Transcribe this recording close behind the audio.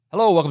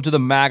Hello, welcome to the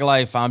Mag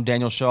Life. I'm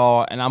Daniel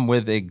Shaw, and I'm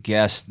with a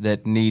guest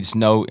that needs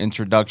no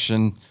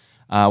introduction.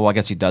 Well, I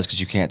guess he does because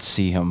you can't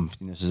see him.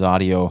 This is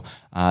audio.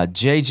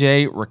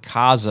 JJ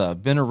Racaza,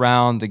 been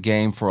around the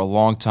game for a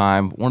long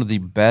time. One of the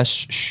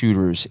best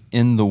shooters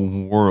in the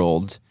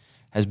world.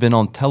 Has been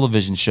on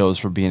television shows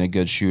for being a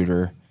good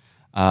shooter.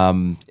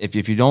 If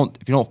you don't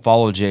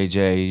follow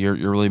JJ, you're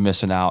really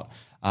missing out.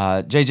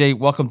 JJ,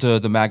 welcome to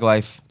the Mag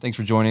Life. Thanks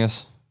for joining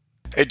us.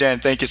 Hey Dan,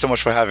 thank you so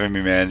much for having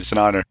me, man. It's an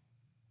honor.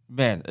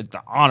 Man,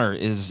 the honor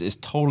is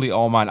totally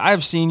all mine. I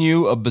have seen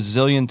you a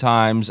bazillion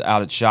times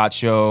out at SHOT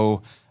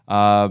Show,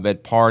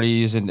 at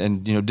parties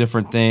and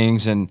different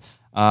things, and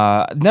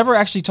never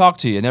actually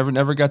talked to you.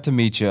 Never got to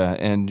meet you,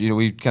 and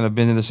we've kind of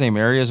been in the same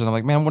areas. And I'm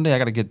like, man, one day I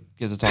got to get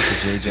to talk to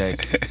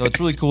JJ. So it's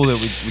really cool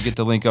that we get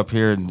to link up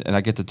here, and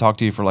I get to talk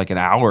to you for like an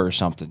hour or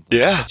something.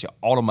 Yeah, get you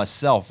all to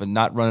myself and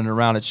not running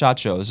around at SHOT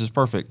Show. This is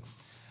perfect.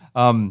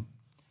 So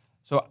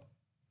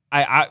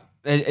I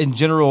in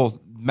general,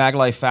 Mag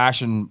Life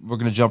fashion, we're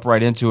going to jump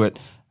right into it.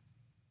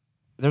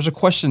 There's a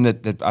question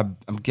that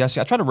I'm guessing.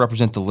 I try to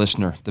represent the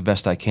listener the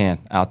best I can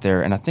out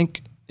there, and I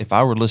think if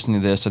I were listening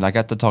to this and I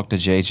got to talk to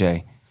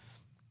JJ,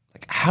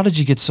 like, how did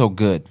you get so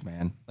good,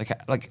 man?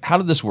 Like how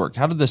did this work?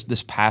 How did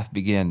this path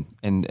begin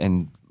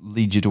and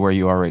lead you to where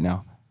you are right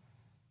now?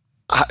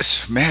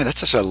 Man, that's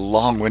such a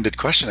long-winded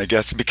question, I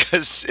guess,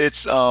 because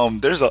it's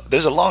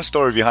there's a long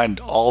story behind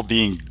all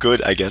being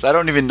good, I guess. I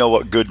don't even know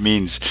what good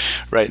means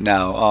right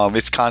now.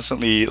 It's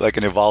constantly like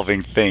an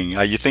evolving thing.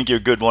 You think you're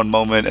good one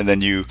moment, and then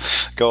you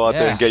go out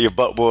there and get your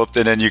butt whooped,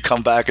 and then you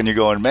come back and you're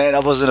going, man, I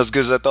wasn't as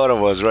good as I thought I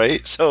was,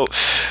 right? So,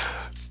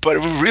 but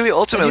really,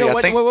 ultimately,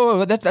 I think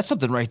wait, that's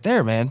something right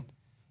there, man.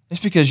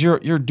 It's because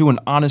you're doing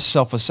honest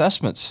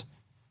self-assessments.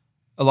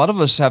 A lot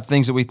of us have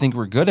things that we think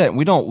we're good at, and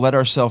we don't let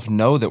ourselves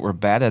know that we're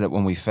bad at it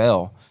when we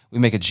fail. We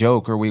make a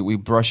joke, or we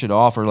brush it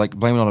off, or like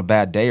blame it on a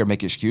bad day, or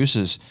make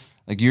excuses.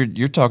 Like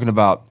you're talking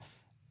about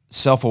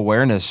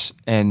self-awareness,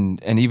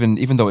 and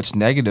even though it's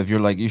negative,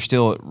 you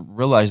still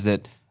realize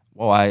that,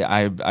 well,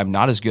 I'm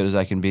not as good as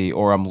I can be,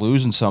 or I'm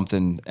losing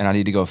something, and I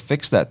need to go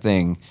fix that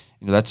thing.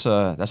 That's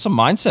a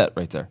mindset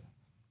right there.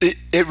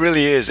 It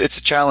really is. It's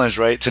a challenge,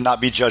 right? To not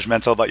be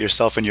judgmental about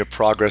yourself and your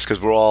progress, because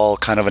we're all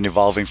kind of an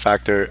evolving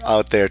factor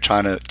out there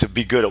trying to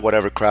be good at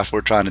whatever craft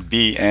we're trying to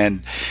be.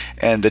 And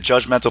the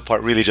judgmental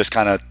part really just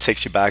kind of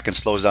takes you back and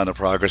slows down the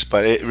progress.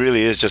 But it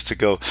really is just to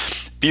go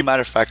be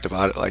matter of fact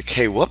about it. Like,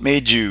 hey, what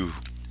made you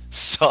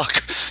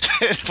suck,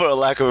 for a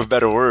lack of a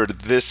better word,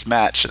 this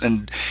match?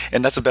 And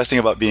that's the best thing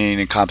about being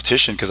in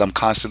competition, because I'm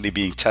constantly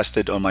being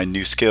tested on my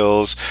new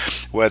skills,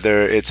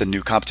 whether it's a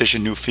new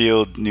competition, new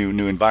field,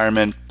 new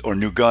environment, or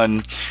new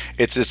gun.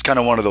 It's kind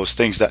of one of those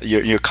things that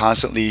you're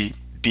constantly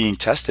being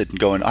tested and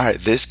going, all right,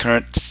 this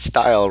current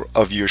style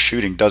of your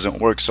shooting doesn't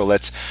work, so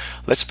let's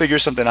figure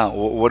something out.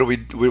 What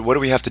do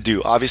we have to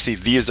do? Obviously,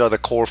 these are the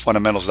core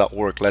fundamentals that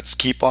work. Let's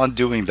keep on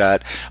doing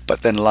that,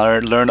 but then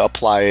learn to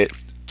apply it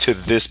to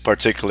this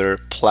particular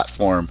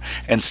platform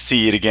and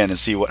see it again and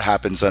see what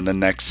happens on the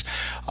next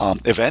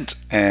event.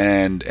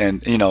 And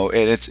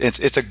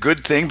it's a good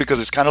thing,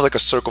 because it's kind of like a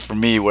circle for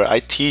me where I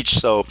teach.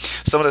 So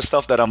some of the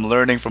stuff that I'm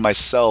learning for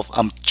myself,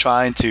 I'm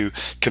trying to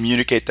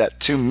communicate that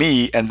to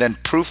me, and then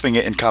proofing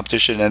it in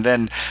competition, and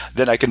then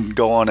I can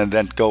go on and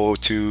then go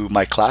to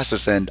my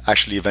classes and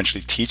actually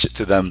eventually teach it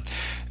to them,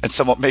 and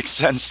somewhat makes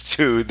sense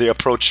to the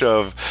approach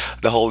of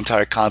the whole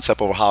entire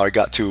concept of how I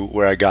got to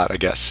where I got, I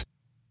guess.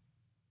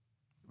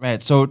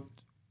 Right. So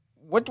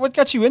what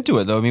got you into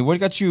it, though? I mean, what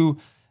got you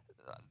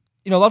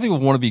 – a lot of people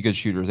want to be good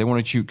shooters. They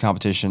want to shoot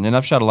competition, and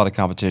I've shot a lot of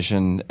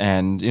competition,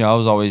 and, I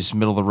was always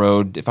middle of the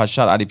road. If I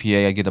shot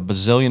IDPA, I get a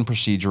bazillion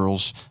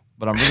procedurals,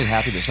 but I'm really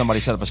happy that somebody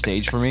set up a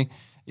stage for me,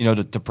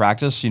 to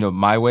practice,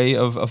 my way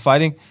of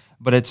fighting.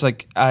 But it's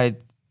like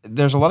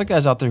there's a lot of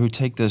guys out there who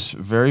take this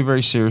very,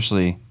 very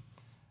seriously,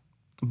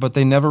 but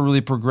they never really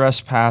progress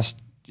past,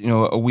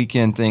 a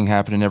weekend thing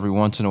happening every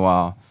once in a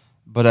while.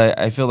 But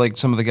I feel like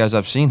some of the guys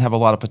I've seen have a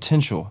lot of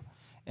potential.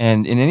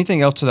 And in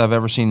anything else that I've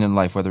ever seen in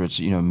life, whether it's,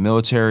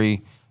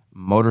 military,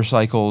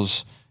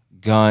 motorcycles,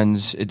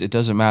 guns, it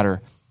doesn't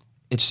matter.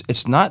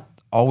 It's not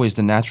always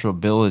the natural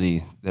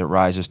ability that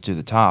rises to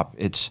the top.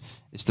 It's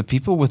the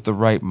people with the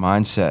right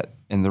mindset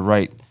and the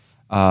right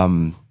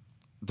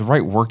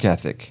work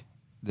ethic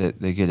that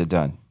they get it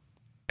done.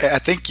 I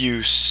think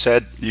you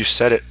said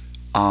it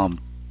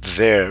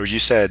there. You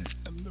said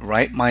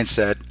right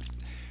mindset,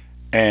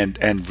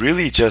 and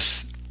really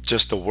just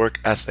the work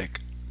ethic.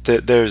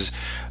 There's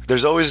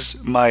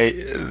always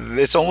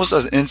it's almost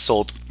as an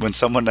insult when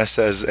someone that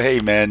says,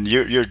 hey man,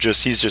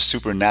 he's just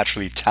super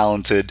naturally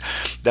talented.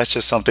 That's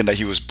just something that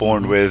he was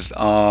born with.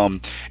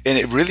 And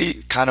it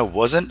really kind of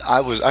wasn't.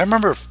 I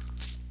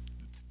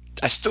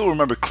still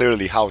remember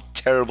clearly how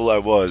terrible I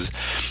was,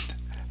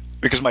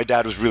 because my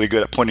dad was really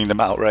good at pointing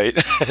them out, right?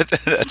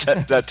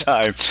 at that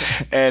time.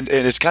 And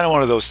it's kind of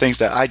one of those things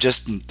that I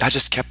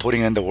just kept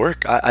putting in the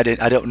work. I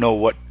don't know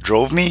what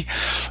drove me.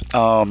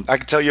 I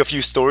can tell you a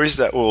few stories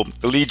that will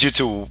lead you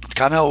to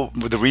kind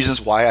of the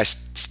reasons why I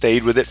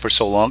stayed with it for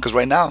so long. Because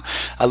right now,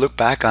 I look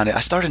back on it,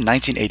 I started in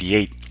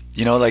 1988.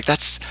 Like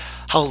that's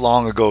how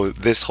long ago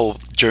this whole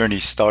journey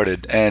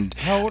started. And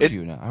How old are it,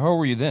 you now? How old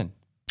were you then?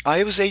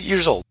 I was 8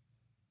 years old.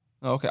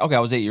 Oh, okay. Okay. I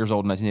was 8 years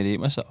old in 1988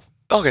 myself.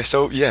 Okay,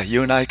 so yeah,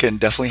 you and I can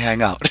definitely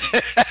hang out.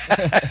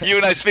 You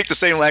and I speak the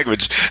same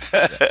language.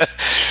 Yeah.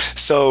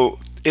 So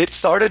it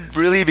started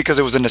really because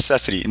it was a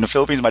necessity. In the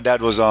Philippines, my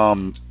dad was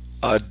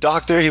a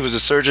doctor. He was a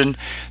surgeon,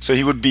 so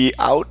he would be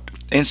out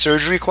in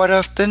surgery quite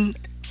often,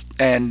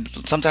 and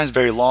sometimes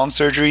very long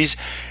surgeries,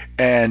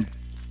 and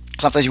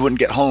sometimes he wouldn't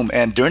get home.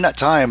 And during that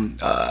time,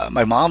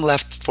 my mom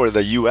left for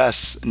the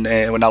U.S.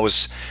 When I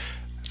was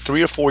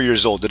 3 or 4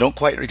 years old. I don't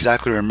quite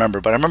exactly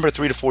remember, but I remember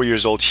 3 to 4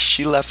 years old.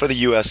 She left for the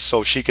U.S.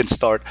 so she can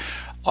start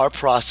our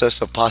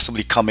process of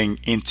possibly coming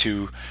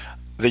into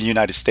the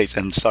United States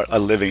and start a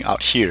living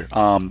out here.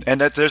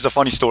 There's a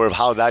funny story of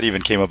how that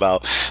even came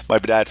about. My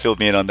dad filled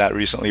me in on that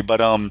recently. But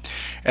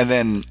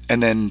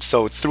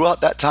so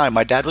throughout that time,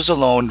 my dad was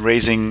alone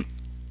raising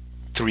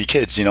three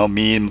kids.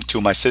 Me and two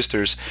of my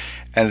sisters,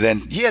 and then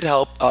he had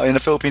help in the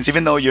Philippines.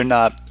 Even though you're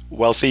not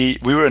wealthy,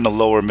 we were in the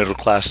lower middle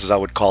class, as I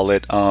would call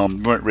it.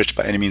 We weren't rich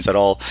by any means at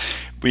all.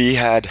 We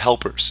had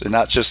helpers, and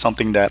that's just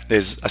something that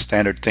is a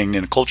standard thing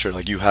in culture.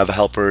 Like you have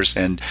helpers,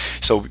 and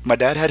so my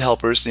dad had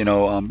helpers,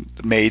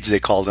 maids they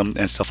called them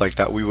and stuff like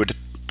that. We would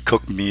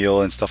cook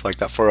meal and stuff like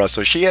that for us.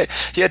 So he had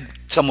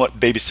somewhat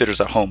babysitters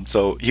at home.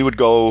 So he would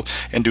go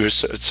and do his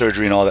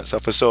surgery and all that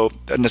stuff. But so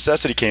a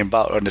necessity came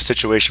about in the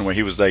situation where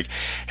he was like,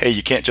 "Hey,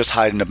 you can't just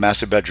hide in the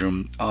master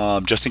bedroom,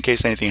 just in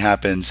case anything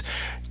happens.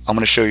 I'm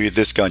going to show you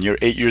this gun. You're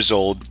 8 years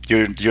old.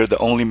 You're the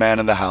only man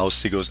in the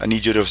house." He goes, "I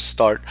need you to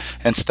start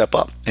and step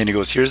up." And he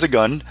goes, "Here's a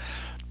gun.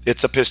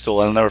 It's a pistol."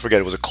 I'll never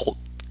forget. It was a Colt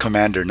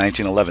Commander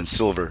 1911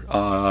 silver.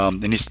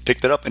 And he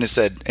picked it up and he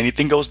said,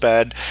 "Anything goes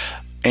bad,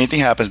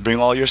 anything happens, bring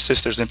all your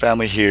sisters and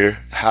family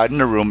here, hide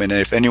in a room, and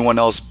if anyone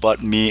else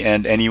but me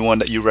and anyone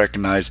that you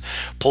recognize,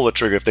 pull the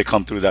trigger if they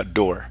come through that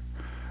door."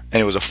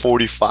 And it was a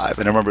 45.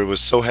 And I remember it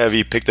was so heavy.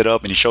 He picked it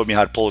up and he showed me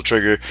how to pull the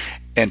trigger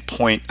and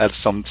point at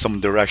some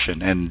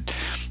direction. And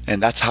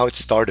that's how it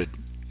started.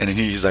 And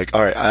he's like,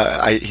 "All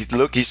right."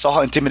 He saw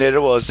how intimidated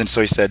it was. And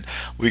so he said,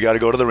 "We got to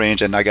go to the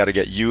range and I got to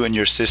get you and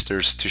your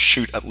sisters to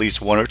shoot at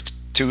least one or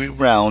two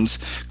rounds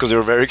because they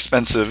were very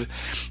expensive.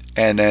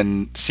 And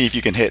then see if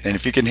you can hit. And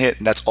if you can hit,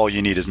 that's all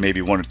you need is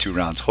maybe 1 or 2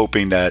 rounds,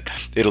 hoping that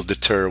it'll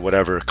deter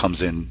whatever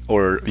comes in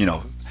or,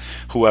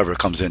 whoever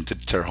comes in to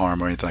deter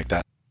harm or anything like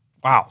that."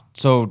 Wow.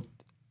 So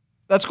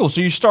that's cool.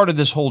 So you started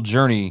this whole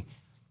journey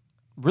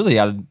really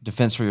out of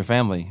defense for your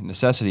family,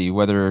 necessity,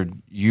 whether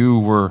you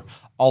were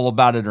all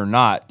about it or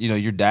not.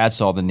 Your dad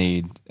saw the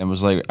need and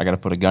was like, "I got to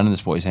put a gun in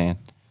this boy's hand."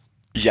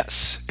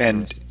 Yes.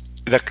 And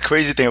the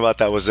crazy thing about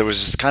that was there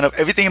was just kind of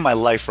everything in my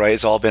life, right?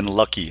 It's all been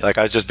lucky. Like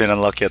I've just been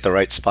unlucky at the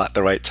right spot,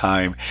 the right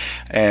time.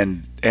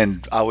 And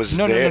I was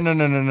there.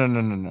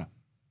 No.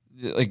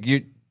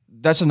 Like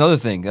that's another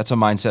thing. That's a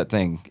mindset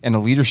thing and a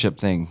leadership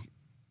thing.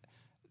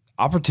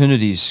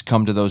 Opportunities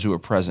come to those who are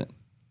present.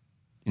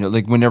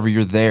 Like whenever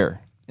you're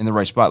there in the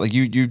right spot. Like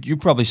you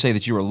probably say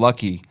that you were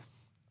lucky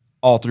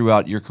all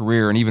throughout your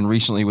career and even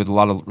recently with a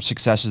lot of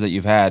successes that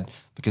you've had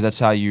because that's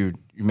how you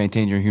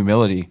maintain your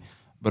humility.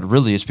 But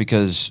really it's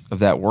because of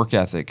that work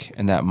ethic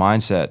and that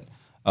mindset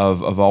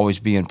of always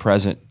being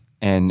present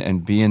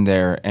and being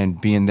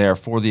there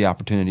for the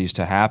opportunities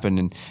to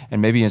happen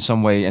and maybe in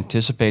some way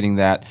anticipating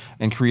that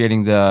and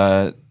creating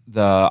the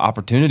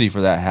opportunity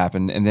for that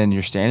happen, and then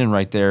you're standing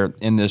right there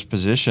in this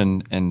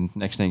position, and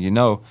next thing you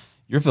know,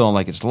 you're feeling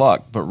like it's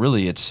luck, but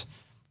really it's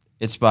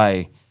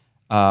by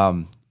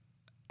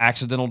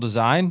accidental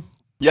design.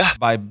 Yeah.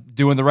 By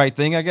doing the right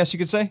thing, I guess you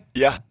could say.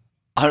 Yeah.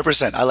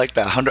 100%. I like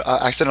that.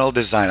 Accidental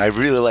design. I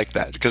really like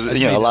that because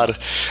a lot of.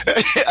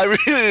 I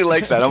really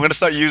like that. I'm going to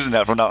start using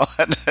that from now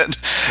on.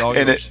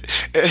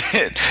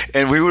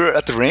 And we were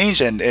at the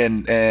range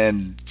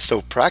and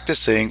so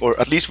practicing, or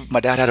at least my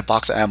dad had a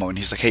box of ammo, and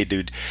he's like, "Hey,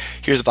 dude,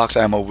 here's a box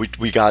of ammo.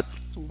 We got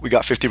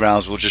 50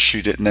 rounds. We'll just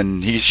shoot it." And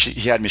then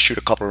he had me shoot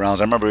a couple of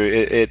rounds. I remember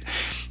it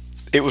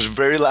was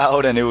very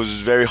loud and it was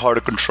very hard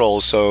to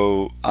control.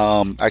 So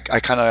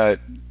I kind of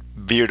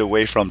veered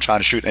away from trying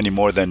to shoot any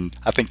more than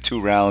I think 2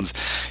 rounds.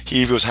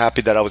 He was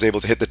happy that I was able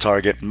to hit the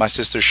target. My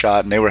sister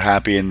shot and they were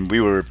happy and we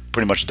were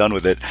pretty much done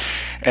with it.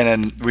 And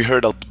then we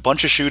heard a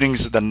bunch of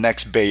shootings the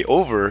next bay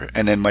over,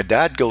 and then my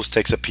dad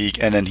takes a peek,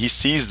 and then he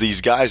sees these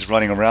guys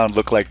running around,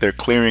 look like they're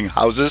clearing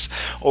houses,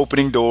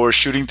 opening doors,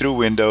 shooting through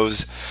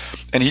windows,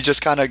 and he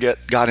just kind of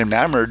got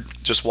enamored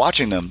just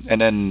watching them. And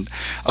then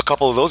a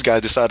couple of those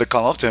guys decided to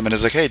come up to him and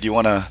is like, "Hey, do you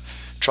want to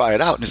try it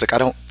out?" And he's like, I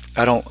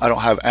don't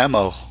have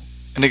ammo."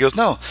 And he goes,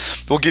 "No,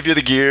 we'll give you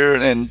the gear,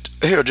 and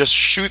here, just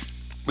shoot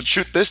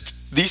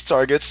these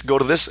targets, go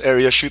to this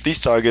area, shoot these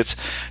targets."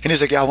 And he's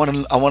like, "Yeah, I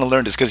want to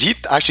learn this," because he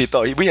actually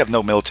thought we have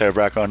no military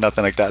background,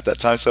 nothing like that at that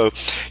time. So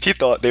he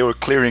thought they were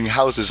clearing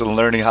houses and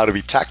learning how to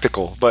be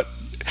tactical, but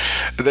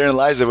therein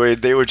lies the way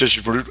they were just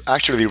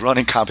actually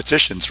running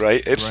competitions,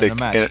 right?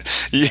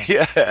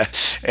 Yeah.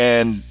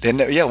 And then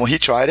when he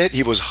tried it,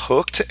 he was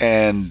hooked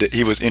and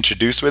he was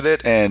introduced with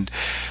it, and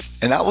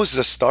And that was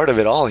the start of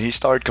it all. He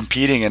started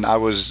competing, and I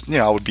was,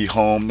 I would be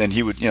home, and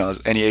he would,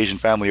 any Asian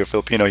family or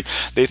Filipino,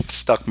 they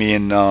stuck me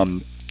in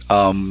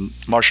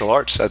martial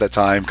arts at that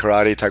time,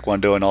 karate,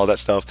 taekwondo, and all that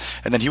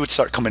stuff. And then he would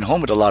start coming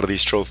home with a lot of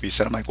these trophies,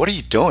 and I'm like, "What are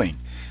you doing?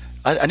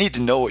 I need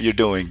to know what you're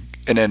doing."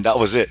 And then that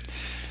was it.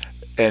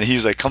 And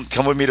he's like,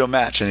 come with me to a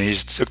match. And he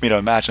just took me to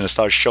a match, and I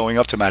started showing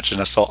up to matches,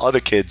 and I saw other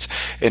kids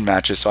in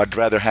matches. So I'd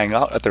rather hang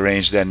out at the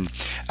range than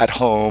at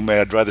home, and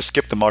I'd rather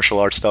skip the martial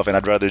arts stuff, and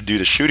I'd rather do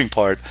the shooting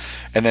part.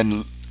 And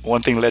then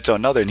one thing led to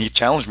another, and he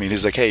challenged me, and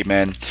he's like, "Hey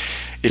man,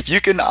 if you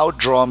can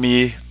outdraw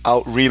me,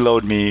 out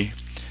reload me,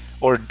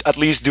 or at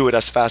least do it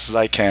as fast as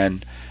I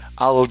can,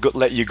 I'll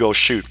let you go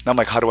shoot." And I'm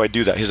like, "How do I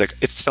do that?" He's like,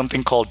 "It's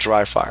something called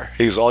dry fire."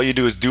 He goes, "All you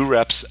do is do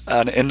reps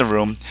in the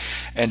room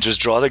and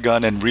just draw the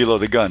gun and reload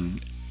the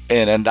gun."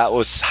 And that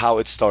was how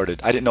it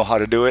started. I didn't know how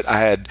to do it.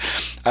 I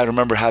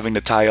remember having to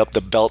tie up the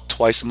belt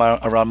twice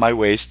around my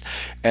waist,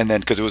 and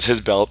then because it was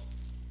his belt,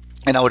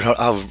 and I would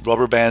have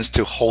rubber bands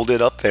to hold it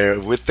up there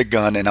with the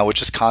gun, and I would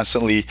just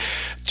constantly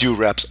do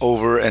reps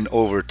over and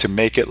over to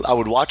make it. I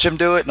would watch him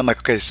do it, and I'm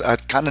like, okay, so I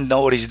kind of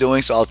know what he's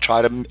doing, so I'll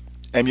try to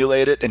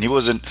emulate it. And he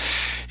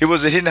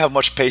didn't have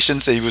much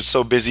patience. He was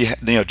so busy,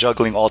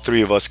 juggling all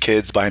three of us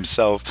kids by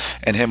himself,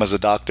 and him as a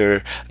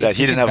doctor, that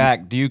he didn't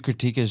have. Do you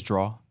critique his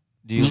draw?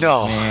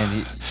 No.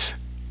 Man,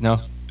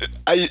 no.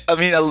 I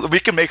mean, we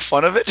can make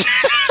fun of it,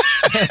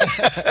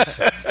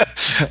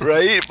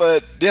 right?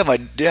 But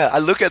I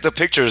look at the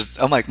pictures.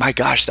 I'm like, my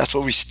gosh, that's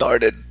where we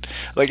started.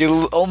 Like, it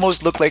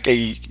almost looked like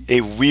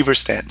a weaver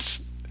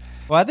stance.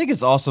 Well, I think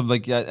it's awesome.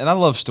 Like, and I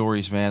love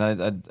stories,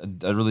 man.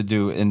 I really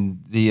do.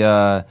 And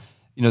the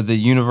the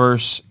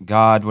universe,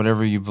 God,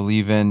 whatever you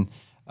believe in,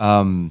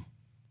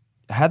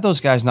 had those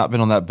guys not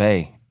been on that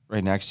bay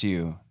right next to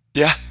you.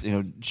 Yeah,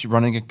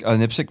 running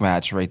an IPSC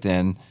match right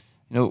then.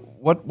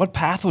 What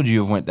path would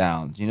you have went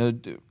down?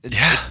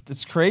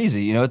 It's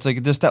crazy. It's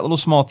like just that little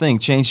small thing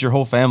changed your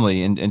whole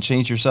family and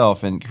changed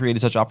yourself and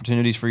created such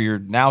opportunities for your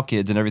now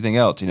kids and everything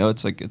else.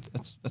 It's like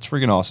that's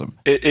freaking awesome.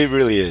 It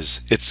really is.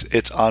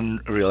 It's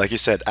unreal. Like you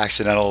said,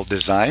 accidental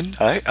design.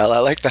 I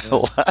like that a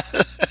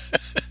lot.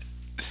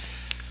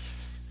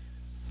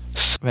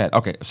 Man,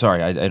 okay,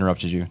 sorry, I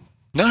interrupted you.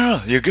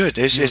 No, you're good.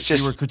 It's just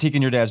you were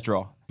critiquing your dad's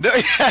draw.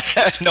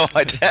 No,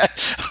 my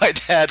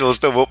dad will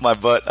still whoop my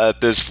butt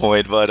at this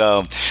point. But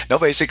no,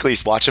 basically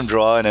watch him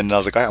draw, and then I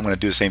was like, all right, I'm going to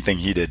do the same thing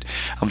he did.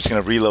 I'm just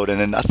going to reload,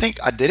 and then I think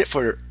I did it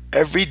for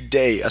every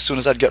day. As soon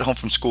as I'd get home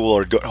from school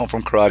or get home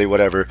from karate,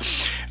 whatever,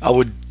 I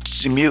would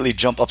immediately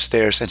jump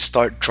upstairs and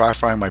start dry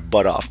frying my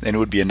butt off. And it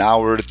would be an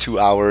hour to 2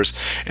 hours,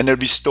 and there'd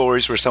be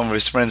stories where some of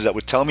his friends that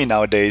would tell me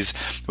nowadays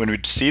when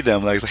we'd see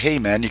them, like, "Hey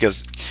man,"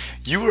 because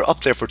you were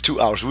up there for 2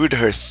 hours. We would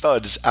hear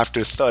thuds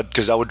after thud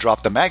because I would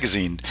drop the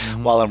magazine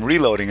while I'm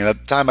reloading. And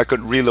at the time I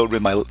couldn't reload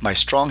with my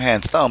strong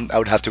hand thumb. I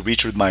would have to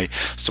reach with my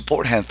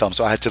support hand thumb.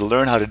 So I had to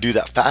learn how to do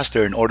that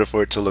faster in order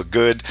for it to look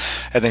good.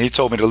 And then he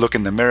told me to look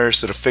in the mirror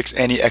so to fix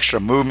any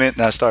extra movement.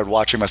 And I started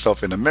watching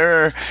myself in the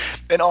mirror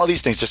and all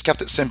these things. Just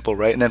kept it simple,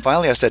 right? And then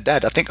finally I said,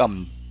 "Dad, I think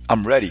I'm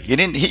ready." He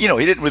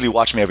didn't really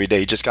watch me every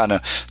day. He just kind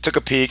of took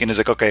a peek and he's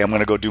like, "Okay, I'm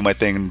going to go do my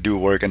thing and do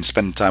work and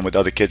spend time with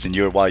other kids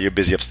while you're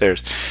busy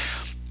upstairs."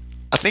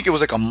 I think it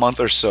was like a month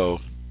or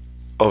so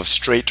of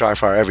straight dry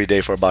fire every day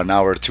for about an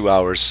hour, 2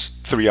 hours,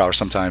 3 hours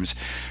sometimes.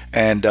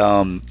 And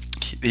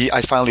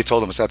I finally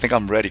told him, I said, "I think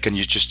I'm ready. Can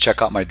you just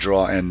check out my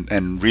draw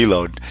and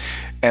reload?"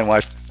 And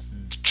when I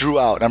drew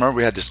out, I remember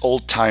we had this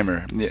old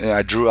timer.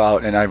 I drew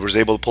out and I was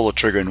able to pull a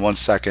trigger in 1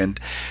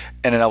 second.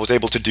 And then I was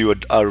able to do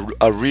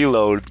a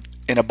reload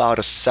in about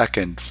a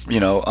second,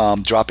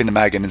 dropping the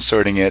mag and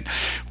inserting it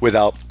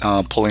without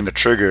pulling the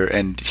trigger.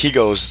 And he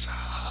goes,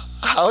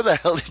 "How the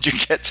hell did you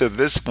get to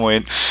this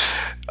point?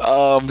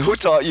 Who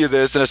taught you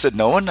this?" And I said,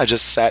 "No one. I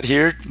just sat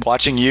here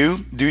watching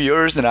you do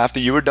yours. And after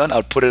you were done, I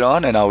would put it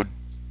on and I would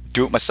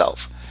do it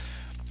myself."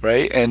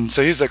 Right? And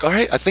so he's like, "All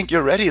right, I think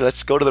you're ready.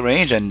 Let's go to the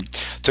range." And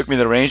took me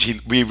to the range.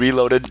 We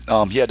reloaded.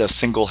 He had a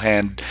single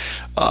stage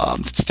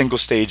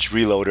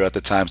reloader at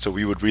the time. So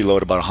we would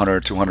reload about 100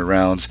 or 200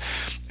 rounds.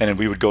 And then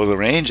we would go to the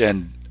range,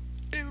 and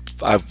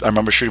I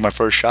remember shooting my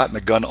first shot, and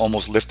the gun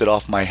almost lifted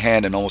off my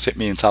hand and almost hit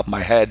me on top of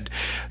my head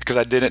because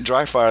I didn't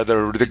dry fire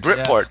the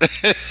grip part.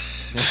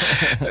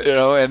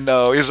 And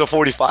it was a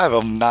 45.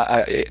 I'm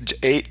not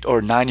 8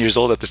 or 9 years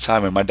old at the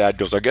time, and my dad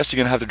goes, "I guess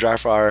you're gonna have to dry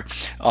fire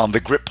the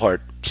grip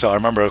part." So I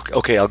remember,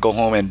 okay, I'll go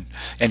home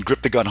and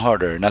grip the gun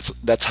harder, and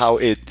that's how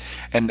it.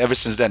 And ever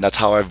since then, that's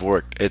how I've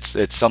worked.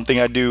 It's something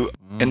I do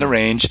in the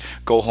range,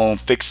 go home,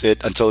 fix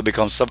it until it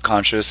becomes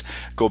subconscious,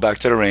 go back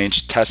to the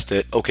range, test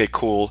it, okay,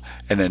 cool,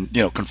 and then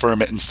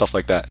confirm it and stuff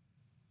like that.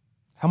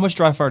 How much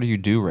dry fire do you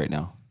do right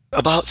now?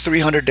 About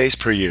 300 days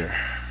per year.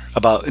 I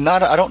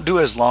don't do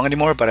it as long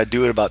anymore, but I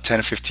do it about 10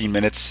 to 15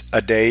 minutes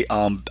a day.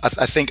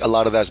 I think a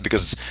lot of that's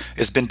because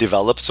it's been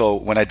developed. So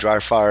when I dry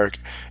fire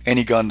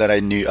any gun that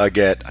I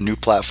get a new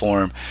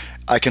platform,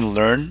 I can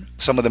learn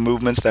some of the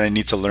movements that I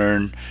need to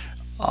learn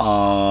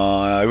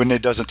when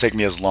it doesn't take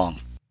me as long.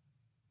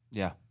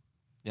 Yeah.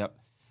 Yep.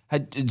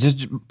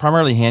 Just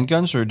primarily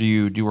handguns, or do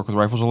you work with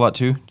rifles a lot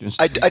too?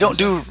 I don't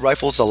do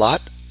rifles a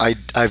lot.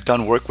 I've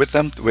done work with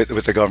them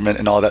with the government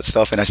and all that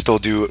stuff, and I still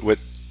do it with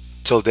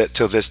till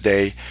this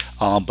day.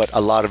 But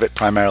a lot of it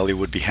primarily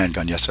would be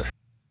handgun. Yes, sir.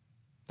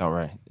 All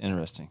right,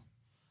 interesting,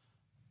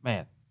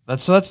 man.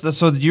 That's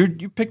so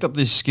you picked up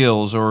these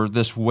skills or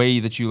this way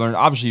that you learn.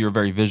 Obviously, you're a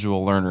very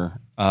visual learner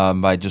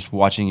by just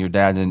watching your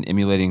dad and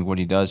emulating what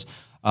he does.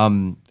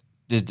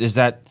 Is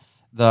that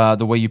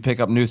the way you pick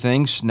up new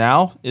things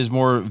now? Is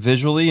more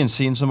visually and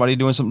seeing somebody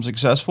doing something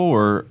successful,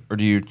 or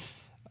do you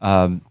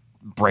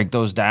break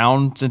those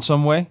down in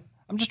some way?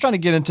 I'm just trying to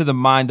get into the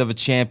mind of a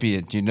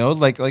champion.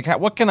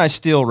 What can I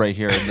steal right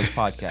here in this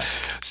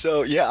podcast?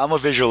 So yeah, I'm a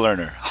visual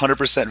learner,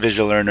 100%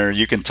 visual learner.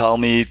 You can tell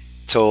me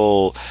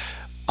till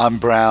I'm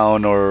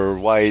brown or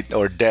white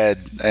or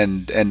dead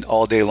and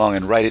all day long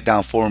and write it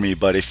down for me.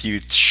 But if you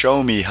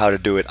show me how to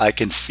do it, I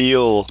can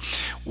feel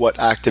what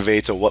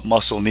activates or what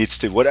muscle needs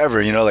to,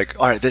 whatever, like,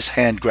 all right, this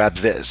hand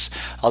grabs this.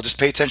 I'll just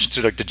pay attention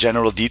to like the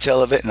general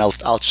detail of it, and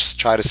I'll just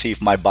try to see if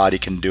my body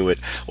can do it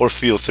or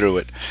feel through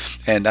it.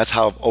 And that's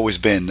how I've always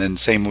been. And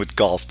same with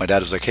golf. My dad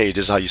was like, hey,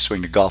 this is how you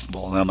swing the golf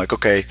ball. And I'm like,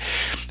 okay,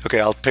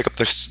 I'll pick up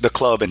the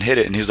club and hit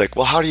it. And he's like,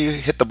 well, how do you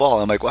hit the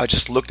ball? I'm like, well, I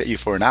just looked at you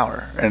for an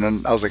hour. And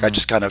then I was like, I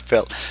just kind of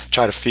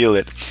try to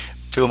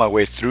feel my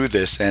way through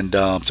this. And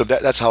so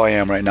that's how I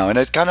am right now. And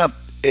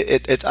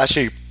it's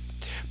actually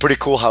pretty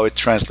cool how it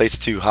translates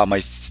to how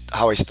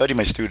I study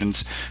my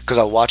students, because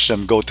I watch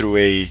them go through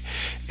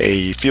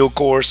a field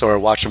course, or I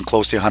watch them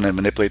closely how to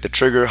manipulate the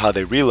trigger, how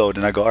they reload,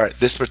 and I go, all right,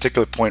 this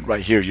particular point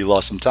right here, you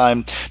lost some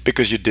time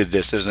because you did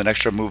this. There's an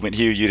extra movement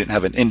here, you didn't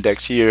have an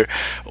index here,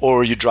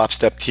 or you drop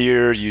stepped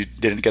here, you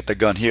didn't get the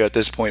gun here at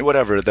this point,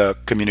 whatever the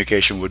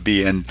communication would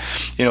be. And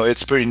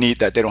it's pretty neat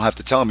that they don't have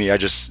to tell me. I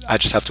just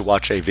have to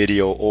watch a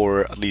video,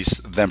 or at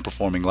least them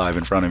performing live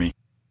in front of me.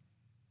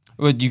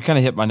 Well, you kind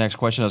of hit my next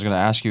question. I was going to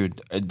ask you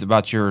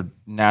about your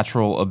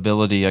natural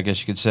ability, I guess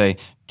you could say.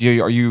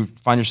 Are you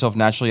find yourself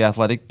naturally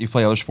athletic? Do you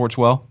play other sports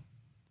well?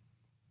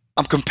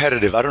 I'm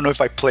competitive. I don't know if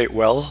I play it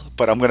well,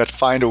 but I'm going to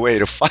find a way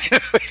to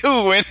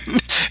win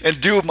and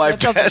do my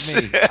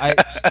best. Like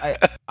me.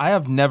 I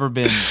have never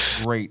been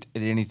great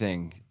at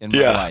anything in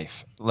my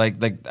life.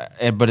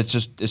 But it's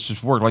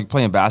just work. Like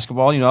playing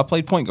basketball, I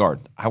played point guard.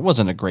 I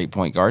wasn't a great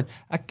point guard.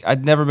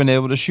 I'd never been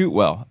able to shoot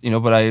well,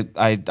 but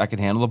I could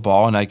handle the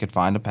ball, and I could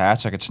find a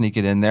pass. I could sneak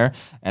it in there,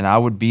 and I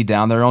would be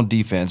down there on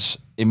defense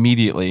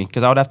immediately,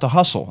 because I would have to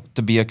hustle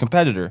to be a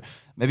competitor.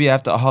 Maybe I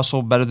have to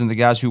hustle better than the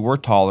guys who were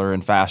taller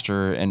and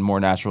faster and more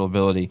natural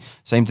ability.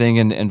 Same thing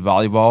in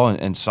volleyball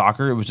and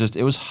soccer.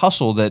 It was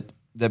hustle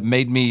that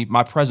made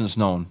my presence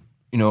known,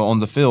 on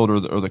the field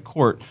or the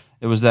court.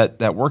 It was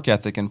that work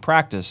ethic and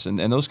practice and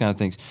those kind of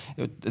things.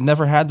 It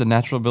never had the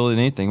natural ability in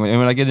anything. And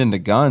when I get into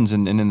guns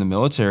and in the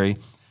military,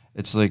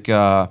 it's like,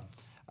 that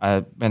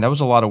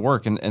was a lot of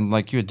work. And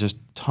like you had just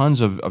tons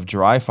of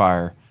dry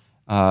fire.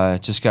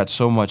 Just got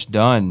so much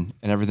done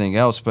and everything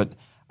else. But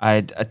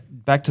I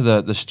back to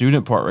the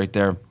student part right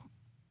there.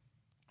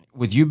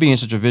 With you being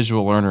such a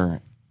visual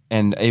learner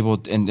and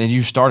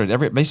you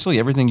started basically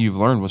everything you've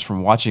learned was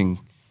from watching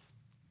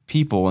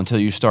people until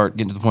you start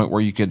getting to the point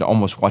where you could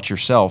almost watch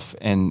yourself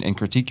and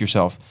critique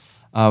yourself.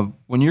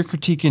 When you're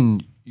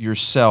critiquing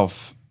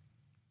yourself,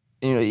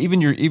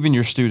 even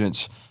your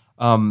students,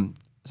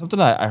 something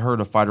I heard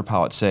a fighter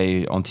pilot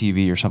say on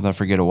TV or something, I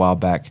forget, a while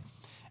back,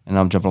 and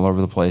I'm jumping all over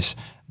the place,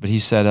 but he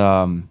said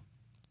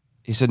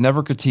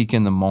never critique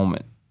in the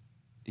moment.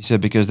 He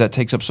said, because that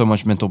takes up so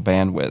much mental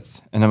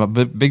bandwidth. And I'm a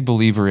big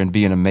believer in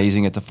being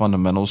amazing at the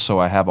fundamentals, so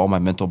I have all my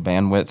mental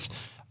bandwidth.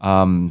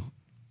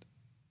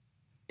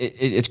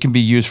 It can be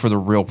used for the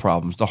real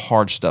problems, the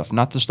hard stuff,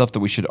 not the stuff that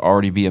we should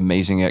already be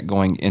amazing at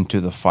going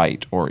into the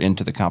fight or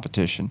into the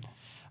competition.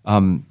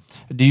 Do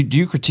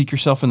you critique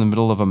yourself in the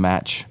middle of a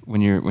match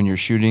when you're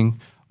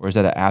shooting, or is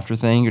that an after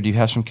thing, or do you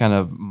have some kind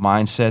of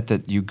mindset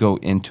that you go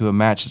into a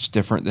match that's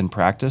different than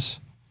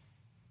practice?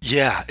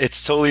 Yeah,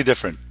 it's totally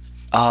different.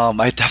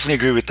 I definitely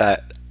agree with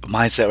that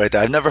mindset right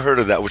there. I've never heard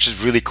of that, which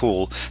is really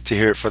cool to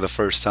hear it for the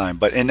first time.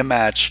 But in the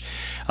match,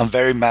 I'm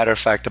very matter of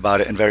fact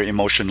about it and very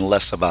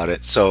emotionless about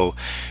it. So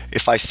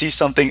if I see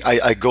something,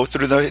 I go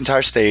through the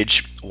entire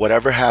stage.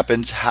 Whatever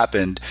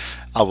happened.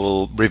 I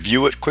will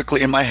review it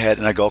quickly in my head,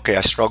 and I go, okay,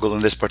 I struggled in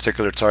this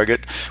particular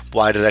target.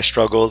 Why did I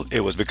struggle?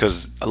 It was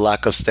because a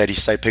lack of steady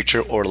sight picture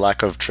or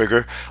lack of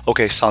trigger.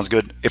 Okay, sounds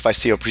good. If I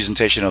see a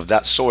presentation of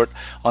that sort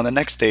on the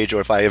next stage,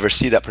 or if I ever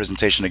see that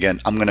presentation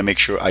again, I'm going to make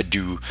sure I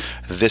do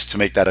this to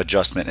make that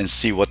adjustment and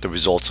see what the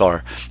results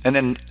are. And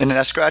then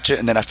I scratch it,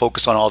 and then I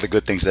focus on all the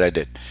good things that I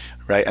did,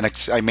 right? And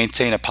I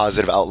maintain a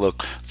positive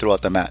outlook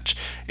throughout the match.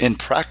 In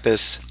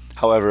practice,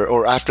 however,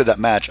 or after that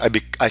match,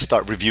 I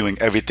start reviewing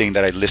everything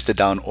that I listed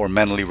down or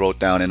mentally wrote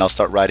down, and I'll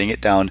start writing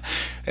it down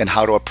and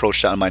how to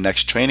approach that in my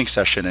next training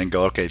session and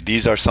go, okay,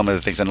 these are some of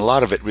the things. And a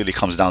lot of it really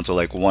comes down to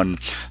like one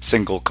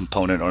single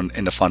component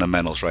in the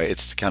fundamentals, right?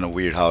 It's kind of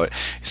weird how it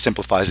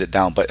simplifies it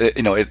down, but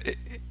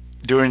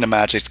during the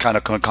match, it's kind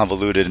of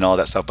convoluted and all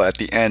that stuff. But at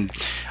the end,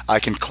 I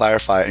can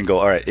clarify it and go,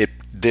 all right,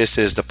 this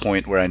is the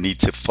point where I need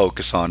to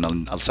focus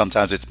on.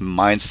 Sometimes it's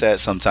mindset,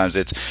 sometimes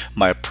it's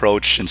my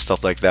approach and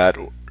stuff like that,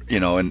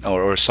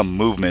 or some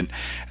movement,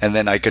 and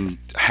then I can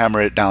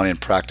hammer it down in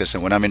practice.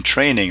 And when I'm in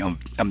training,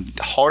 I'm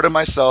hard on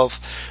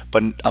myself,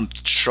 but I'm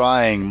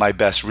trying my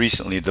best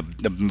recently. The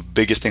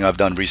biggest thing I've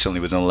done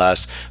recently within the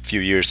last few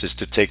years is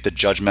to take the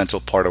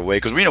judgmental part away,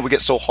 because we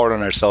get so hard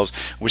on ourselves.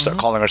 We start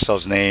calling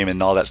ourselves name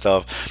and all that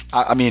stuff.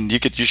 I mean,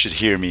 you should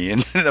hear me in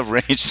the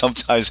range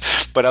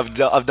sometimes, but I've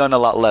done a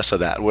lot less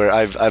of that, where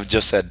I've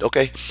just said,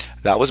 okay,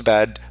 that was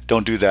bad.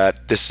 Don't do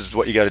that. This is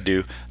what you got to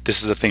do.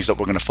 This is the things that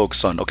we're going to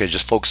focus on. Okay,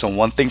 just focus on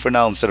one thing for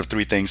now instead of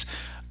three things.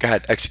 Go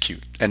ahead,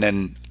 execute, and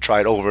then try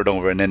it over and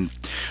over. And then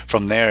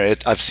from there,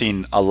 I've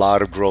seen a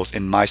lot of growth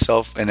in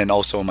myself, and then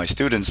also in my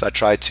students. I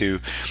try to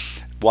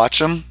watch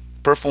them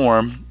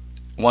perform.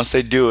 Once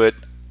they do it,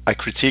 I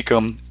critique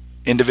them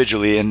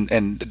individually,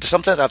 and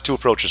sometimes I have two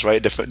approaches,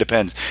 right? It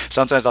depends.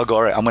 Sometimes I'll go,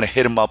 all right, I'm going to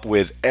hit him up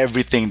with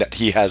everything that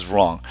he has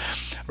wrong,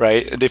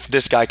 right? And if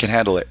this guy can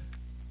handle it.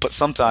 But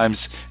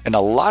sometimes, and a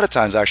lot of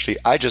times actually,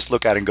 I just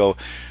look at it and go,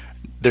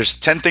 there's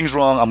 10 things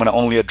wrong. I'm going to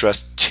only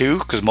address 2,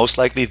 because most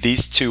likely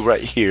these 2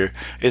 right here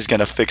is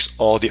going to fix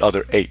all the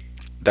other 8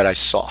 that I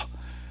saw.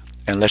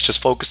 And let's just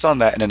focus on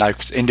that. And then I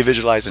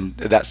individualize in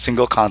that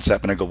single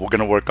concept, and I go, we're going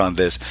to work on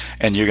this,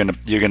 and you're going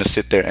to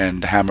sit there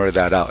and hammer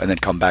that out, and then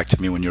come back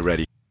to me when you're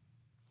ready.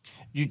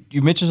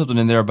 You mentioned something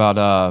in there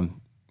about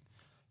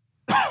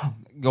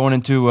going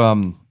into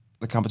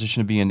the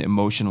competition of being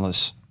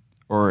emotionless,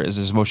 or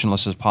as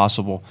emotionless as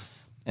possible.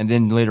 And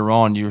then later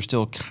on, you were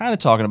still kind of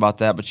talking about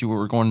that, but you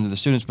were going into the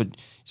students, but you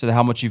said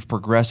how much you've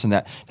progressed in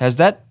that. Has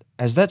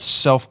that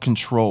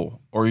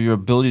self-control, or your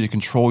ability to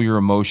control your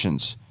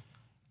emotions,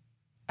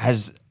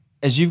 as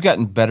you've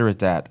gotten better at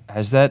that,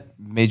 has that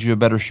made you a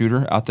better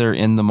shooter out there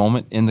in the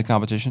moment, in the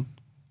competition?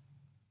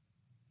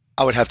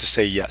 I would have to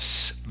say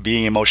yes.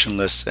 Being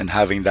emotionless and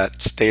having that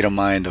state of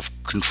mind of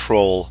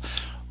control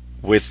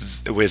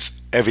with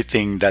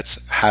everything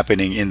that's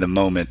happening in the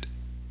moment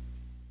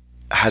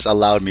has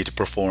allowed me to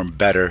perform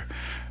better.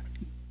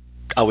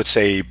 I would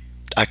say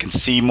I can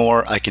see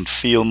more, I can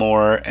feel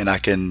more, and I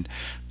can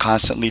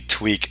constantly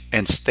tweak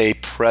and stay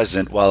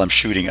present while I'm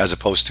shooting, as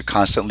opposed to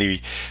constantly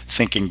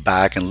thinking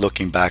back and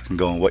looking back and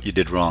going, what you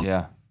did wrong.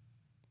 Yeah.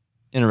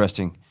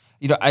 Interesting.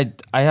 I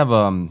have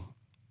a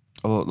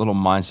little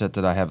mindset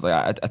that I have.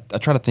 Like I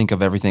try to think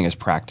of everything as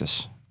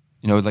practice.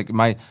 Like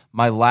my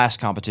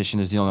last competition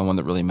is the only one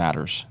that really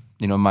matters.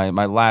 My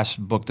last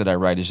book that I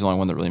write is the only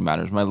one that really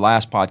matters. My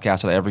last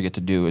podcast that I ever get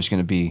to do is going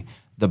to be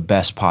the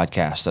best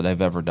podcast that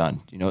I've ever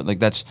done.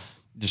 That's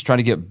just trying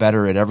to get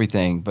better at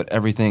everything, but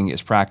everything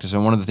is practice.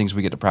 And one of the things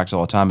we get to practice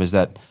all the time is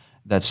that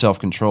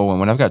self-control. And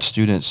when I've got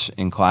students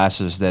in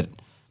classes that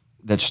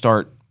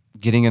start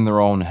getting in their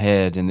own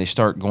head, and they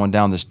start going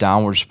down this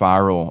downward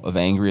spiral of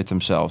angry at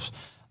themselves,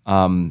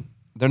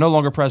 they're no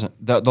longer present.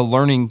 The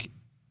learning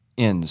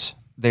ends.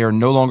 They are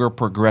no longer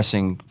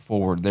progressing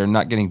forward. They're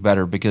not getting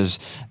better because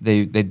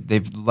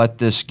they've let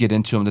this get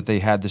into them, that they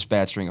had this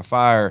bad string of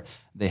fire.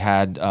 They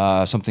had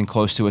something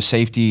close to a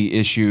safety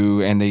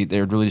issue, and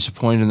they're really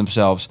disappointed in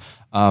themselves.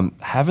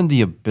 Having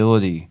the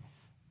ability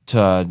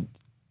to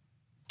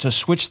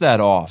switch that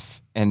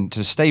off and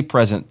to stay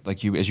present,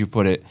 as you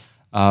put it,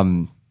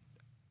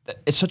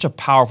 it's such a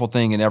powerful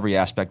thing in every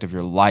aspect of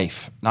your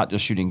life, not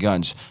just shooting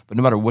guns. But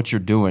no matter what you're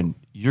doing,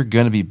 you're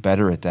going to be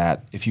better at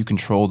that if you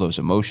control those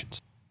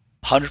emotions.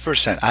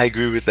 100%. I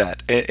agree with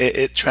that.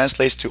 It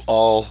translates to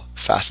all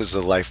facets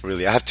of life,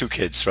 really. I have 2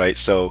 kids, right?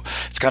 So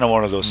it's kind of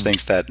one of those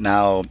things that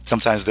now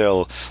sometimes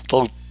they'll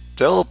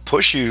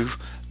push you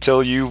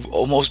till you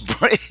almost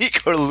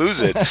break or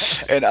lose it.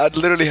 And I'd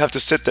literally have to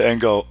sit there and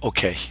go,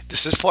 okay,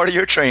 this is part of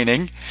your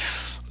training.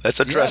 Let's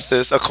address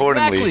this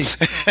accordingly.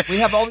 Exactly.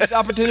 We have all these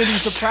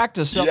opportunities to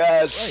practice.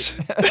 Yes.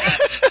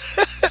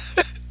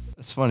 Right.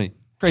 That's funny.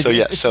 Crazy. So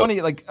yeah, it's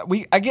funny.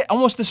 I get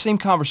almost the same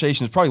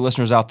conversations. Probably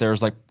listeners out there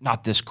is like,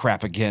 not this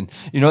crap again.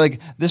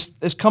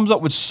 This comes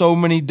up with so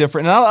many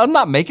different. And I'm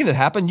not making it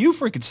happen. You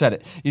freaking said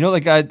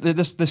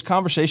it. This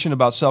conversation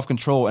about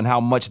self-control and how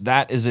much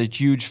that is a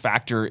huge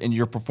factor in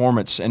your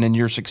performance and in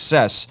your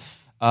success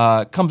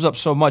comes up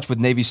so much with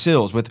Navy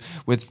SEALs,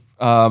 with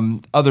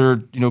other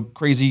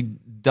crazy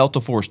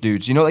Delta Force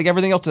dudes.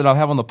 Everything else that I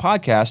have on the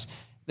podcast,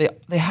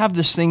 they have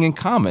this thing in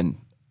common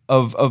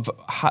of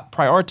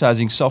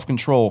prioritizing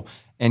self-control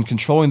and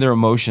controlling their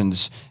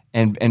emotions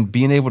and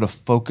being able to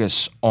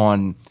focus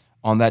on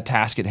that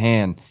task at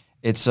hand.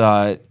 It's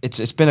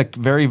been a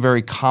very,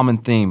 very common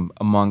theme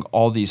among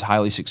all these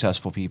highly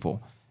successful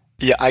people.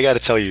 Yeah, I got to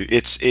tell you,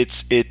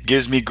 it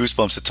gives me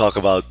goosebumps to talk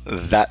about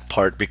that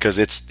part, because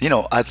it's,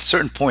 at a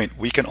certain point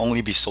we can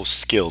only be so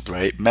skilled,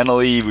 right?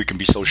 Mentally we can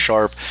be so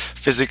sharp,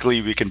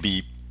 physically we can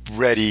be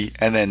ready,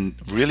 and then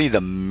really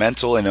the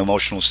mental and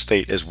emotional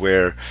state is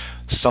where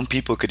some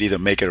people could either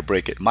make it or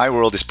break it. My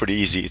world is pretty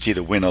easy. It's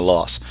either win or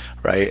loss,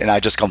 right? And I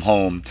just come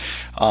home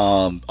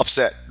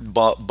upset,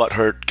 butt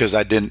hurt because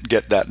I didn't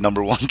get that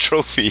number 1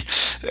 trophy.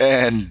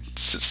 And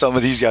some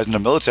of these guys in the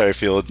military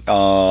field,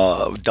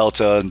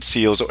 Delta and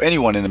SEALs, or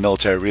anyone in the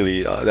military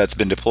really that's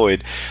been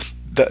deployed,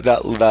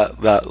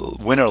 that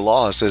win or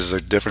loss is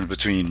a difference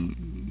between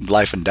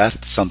life and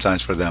death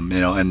sometimes for them,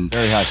 and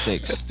Very high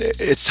stakes.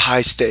 it's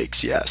high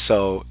stakes. Yeah,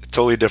 so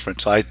totally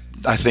different. So I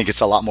think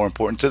it's a lot more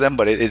important to them,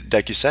 but it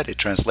like you said, it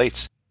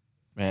translates.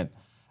 Man,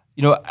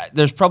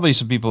 there's probably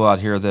some people out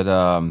here that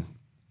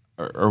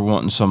are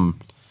wanting some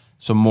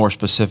more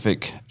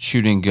specific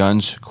shooting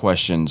guns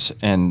questions,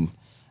 and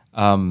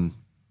I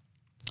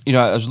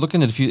was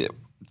looking at a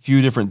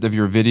few different of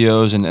your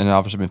videos, and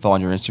obviously been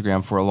following your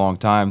Instagram for a long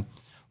time.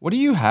 What do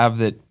you have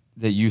that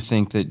you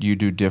think that you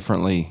do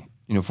differently,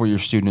 for your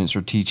students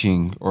or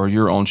teaching or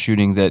your own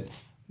shooting that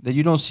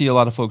you don't see a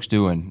lot of folks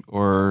doing,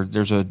 or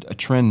there's a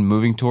trend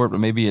moving toward, but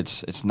maybe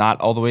it's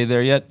not all the way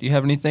there yet? Do you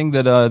have anything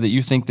that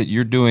you think that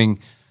you're doing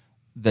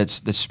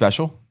that's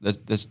special,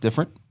 that's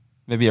different?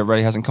 Maybe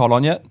everybody hasn't caught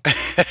on yet.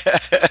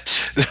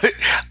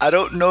 I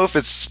don't know if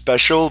it's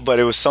special, but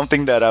it was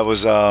something that I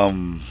was, I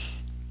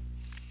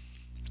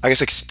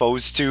guess,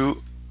 exposed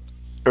to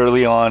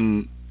early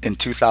on in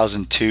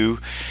 2002,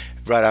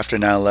 right after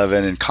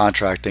 9/11 and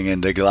contracting,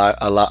 and I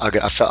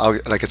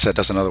felt, like I said,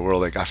 that's another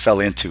world. Like I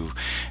fell into,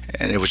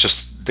 and it was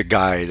just the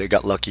guy that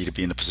got lucky to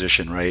be in the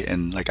position, right?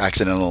 And like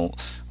accidental.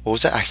 What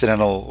was that?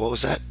 Accidental. What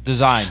was that?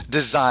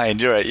 Design.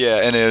 You're right. Yeah.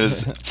 And it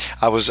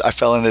was, I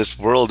fell in this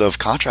world of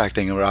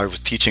contracting where I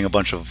was teaching a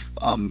bunch of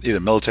either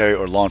military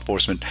or law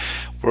enforcement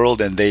world,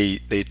 and they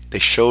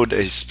showed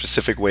a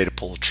specific way to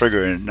pull a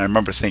trigger. And I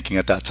remember thinking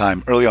at that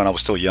time, early on, I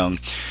was still young,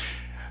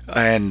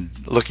 and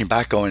looking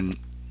back, going,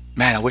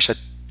 man, I wish I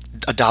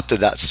adopted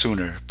that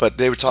sooner. But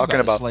they were talking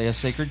about slay a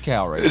sacred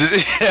cow, right?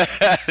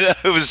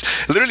 It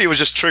was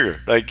just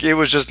trigger. Like it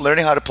was just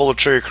learning how to pull a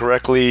trigger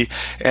correctly,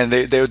 and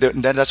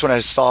then that's when I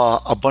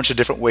saw a bunch of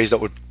different ways that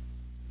would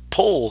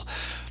pull.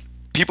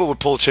 People would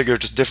pull a trigger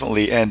just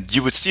differently, and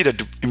you would see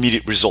the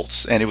immediate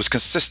results, and it was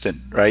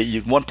consistent, right?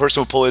 One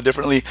person would pull it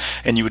differently,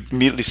 and you would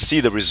immediately see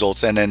the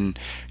results, and then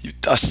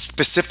a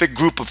specific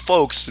group of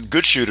folks,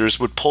 good shooters,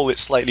 would pull it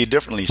slightly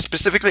differently,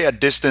 specifically at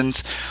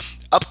distance.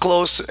 Up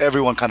close,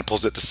 everyone kind of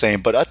pulls it the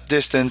same, but at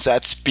distance,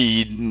 at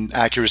speed and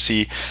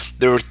accuracy,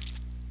 there were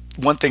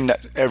one thing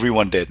that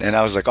everyone did, and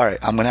I was like, all right,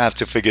 I'm gonna have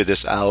to figure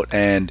this out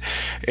and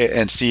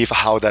see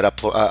how that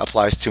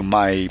applies to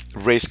my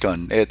race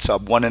gun. It's a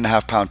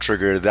 1.5 pound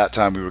trigger. At that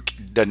time,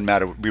 didn't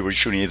matter. We were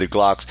shooting either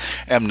Glocks,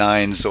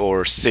 M9s,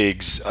 or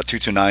SIGs,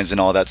 229s, and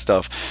all that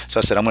stuff. So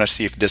I said, I'm gonna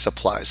see if this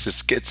applies.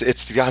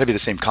 It's got to be the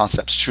same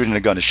concept. Shooting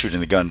a gun is shooting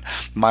the gun.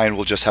 Mine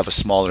will just have a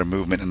smaller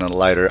movement and a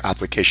lighter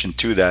application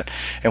to that.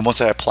 And once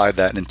I applied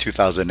that in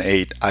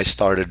 2008, I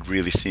started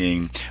really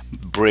seeing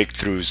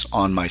breakthroughs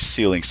on my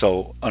ceiling.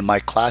 So on my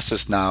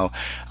classes now,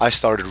 I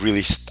start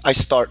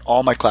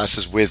all my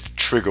classes with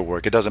trigger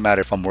work. It doesn't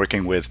matter if I'm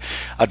working with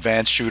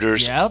advanced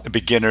shooters,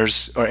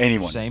 beginners, or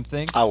anyone. Same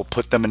thing. I will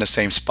put them in the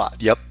same spot.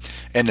 Yep.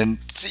 And then,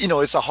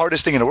 it's the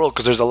hardest thing in the world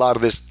because there's a lot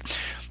of this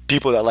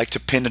people that like to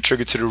pin the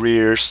trigger to the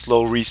rear,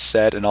 slow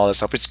reset, and all that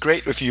stuff. It's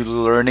great if you're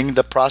learning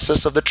the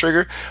process of the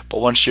trigger, but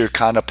once you're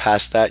kind of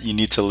past that, you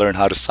need to learn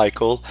how to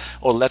cycle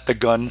or let the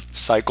gun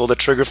cycle the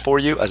trigger for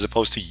you as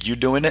opposed to you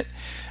doing it.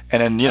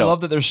 And then, I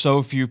love that there's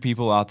so few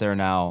people out there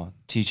now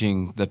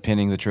teaching the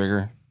pinning the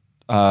trigger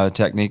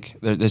technique.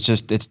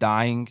 It's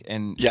dying,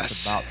 and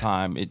It's about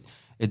time.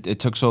 It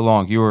took so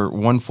long. You were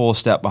one full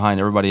step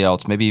behind everybody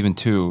else, maybe even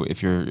two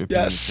if you're pinning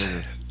the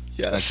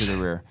trigger back to the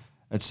rear.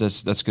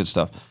 That's good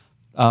stuff.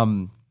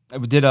 I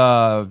did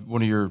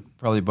one of your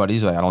probably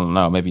buddies, I don't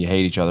know, maybe you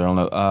hate each other, I don't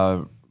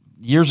know.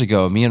 Years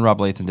ago, me and Rob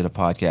Lathan did a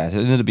podcast. It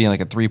ended up being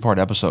like a 3-part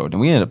episode,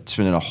 and we ended up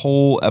spending a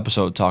whole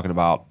episode talking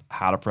about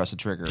how to press a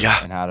trigger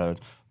and how to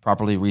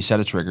properly reset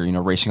a trigger,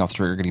 racing off the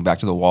trigger, getting back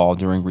to the wall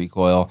during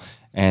recoil,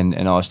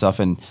 and all that stuff.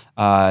 And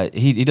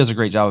he does a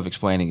great job of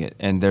explaining it.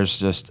 And there's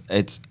just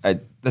it's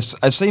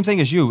the same thing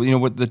as you,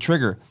 with the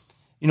trigger.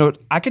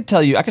 I could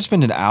tell you, I could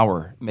spend an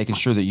hour making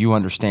sure that you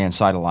understand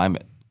sight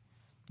alignment.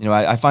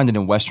 I find that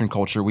in Western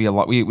culture, we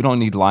don't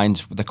need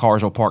lines. The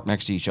cars will park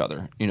next to each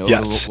other.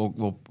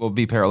 We'll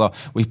be parallel.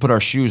 We put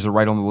our shoes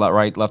right on the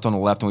right, left on the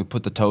left, and we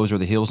put the toes or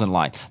the heels in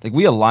line. Like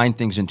we align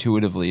things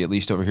intuitively, at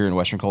least over here in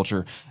Western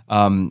culture.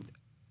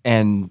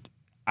 And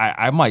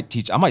I might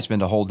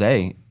spend a whole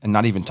day and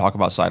not even talk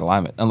about sight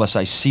alignment unless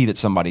I see that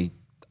somebody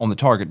on the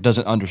target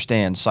doesn't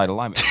understand sight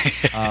alignment.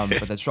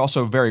 But that's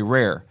also very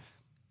rare.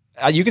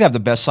 You can have the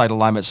best sight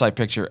alignment, sight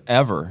picture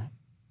ever.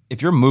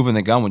 If you're moving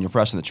the gun when you're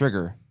pressing the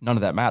trigger, none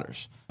of that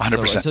matters.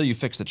 100%. So until you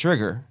fix the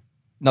trigger,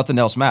 nothing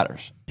else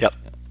matters. Yep.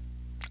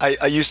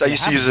 I used to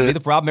use it. The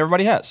problem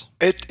everybody has.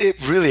 It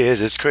really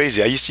is. It's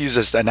crazy. I used to use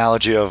this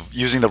analogy of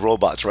using the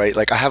robots, right?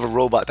 Like I have a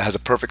robot that has a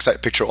perfect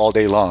sight picture all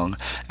day long,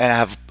 and I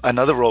have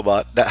another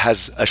robot that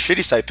has a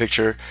shitty sight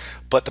picture,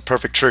 but the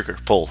perfect trigger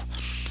pull.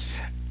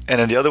 And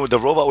then the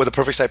robot with a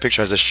perfect sight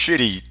picture has a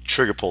shitty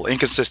trigger pull,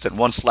 inconsistent.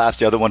 One slaps,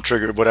 the other one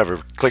trigger, whatever,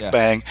 click,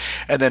 bang.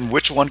 And then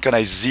which one can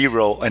I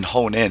zero and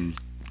hone in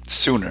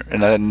sooner?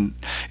 And then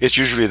it's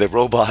usually the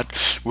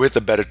robot with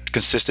a better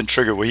consistent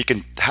trigger where he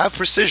can have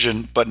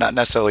precision, but not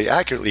necessarily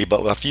accurately,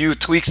 but with a few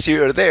tweaks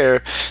here or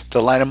there to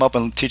line him up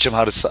and teach him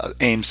how to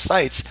aim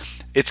sights,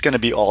 it's going to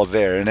be all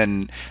there. And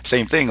then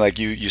same thing, like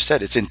you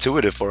said, it's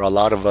intuitive for a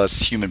lot of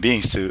us human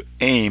beings to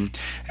aim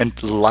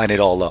and line it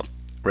all up,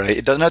 right?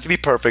 It doesn't have to be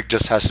perfect,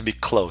 just has to be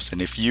close.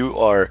 And if you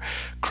are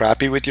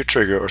crappy with your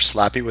trigger or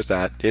slappy with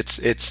that,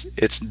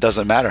 it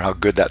doesn't matter how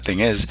good that thing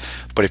is.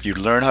 But if you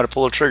learn how to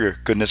pull a trigger,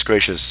 goodness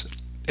gracious,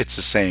 it's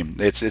the same.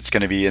 It's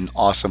going to be an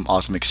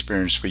awesome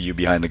experience for you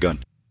behind the gun.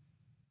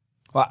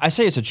 Well, I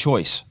say it's a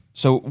choice.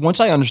 So once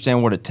I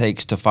understand what it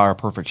takes to fire a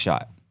perfect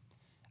shot,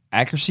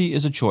 accuracy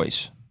is a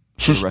choice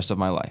for the rest of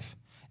my life.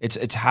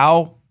 It's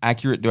how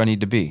accurate do I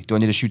need to be? Do I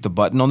need to shoot the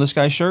button on this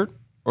guy's shirt,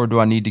 or do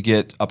I need to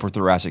get upper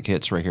thoracic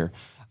hits right here?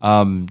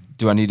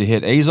 Do I need to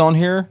hit A's on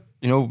here?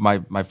 You know,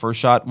 my first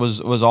shot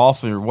was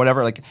off or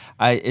whatever. Like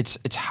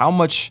it's how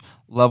much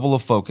level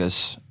of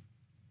focus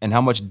and how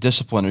much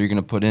discipline are you going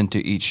to put into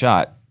each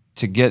shot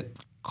to get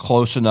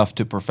close enough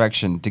to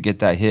perfection to get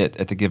that hit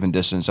at the given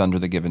distance under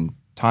the given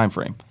time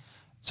frame.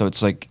 So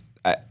it's like,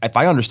 if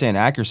I understand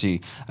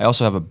accuracy, I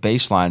also have a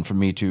baseline for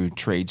me to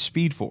trade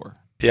speed for.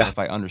 Yeah. If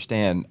I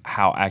understand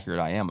how accurate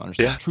I am,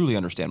 truly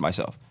understand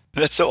myself.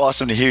 That's so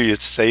awesome to hear you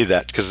say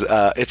that, because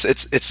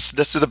it's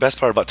this is the best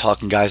part about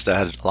talking guys that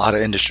had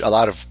a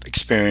lot of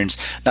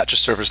experience, not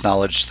just surface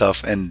knowledge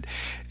stuff, and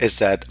it's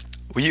that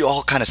we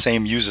all kind of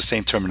use the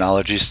same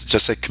terminologies,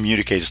 just like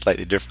communicate it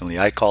slightly differently.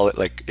 I call it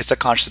like it's a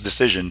conscious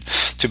decision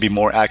to be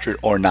more accurate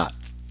or not.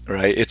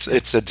 Right? It's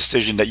a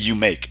decision that you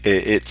make.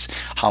 It's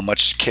how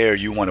much care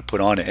you want to put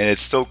on it, and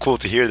it's so cool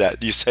to hear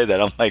that you say that.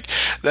 I'm like,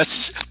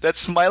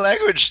 that's my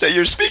language that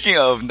you're speaking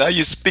of. Now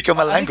you speak of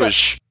my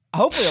language.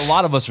 Hopefully, a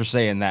lot of us are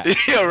saying that.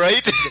 Yeah,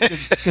 right.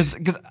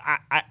 Because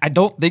I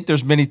don't think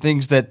there's many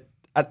things that.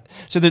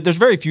 There's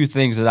very few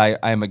things that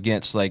I am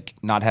against, like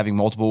not having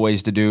multiple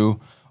ways to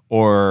do,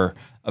 or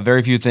a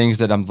very few things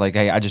that I'm like,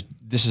 hey,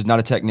 this is not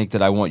a technique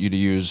that I want you to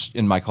use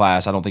in my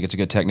class. I don't think it's a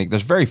good technique.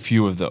 There's very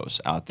few of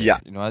those out there. Yeah.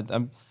 You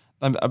know,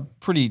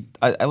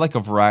 I like a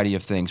variety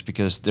of things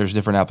because there's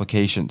different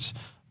applications.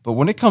 But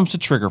when it comes to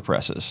trigger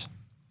presses,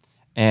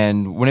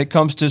 and when it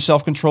comes to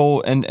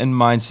self-control and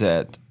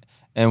mindset,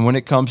 and when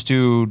it comes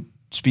to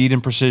speed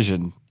and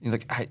precision,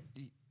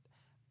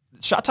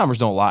 shot timers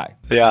don't lie.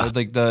 Yeah.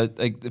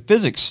 The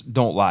physics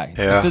don't lie.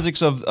 Yeah. The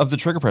physics of the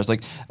trigger press.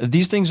 Like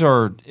these things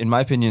are, in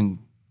my opinion,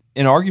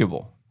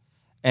 inarguable.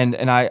 And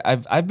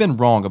I've been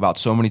wrong about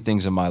so many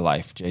things in my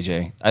life,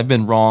 JJ. I've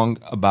been wrong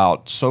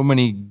about so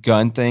many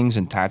gun things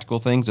and tactical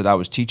things that I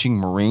was teaching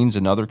Marines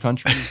in other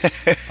countries,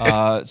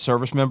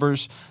 service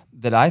members,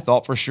 that I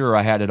thought for sure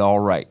I had it all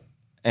right.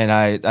 And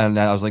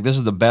I was like, this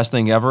is the best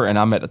thing ever, and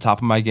I'm at the top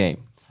of my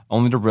game.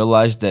 Only to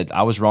realize that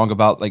I was wrong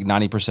about like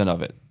 90%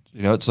 of it.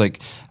 You know, it's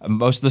like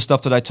most of the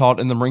stuff that I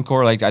taught in the Marine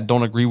Corps, like I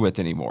don't agree with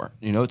anymore.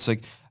 You know, it's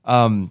like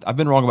I've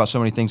been wrong about so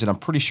many things, and I'm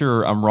pretty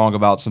sure I'm wrong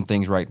about some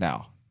things right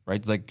now.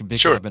 Right? Like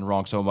because Sure. I've been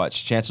wrong so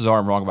much. Chances are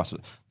I'm wrong about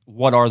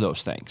what are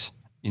those things?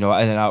 You know,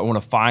 and I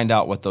want to find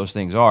out what those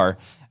things are,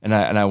 and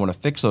I want to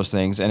fix those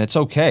things, and it's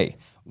okay.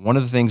 One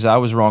of the things I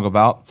was wrong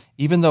about,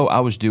 even though I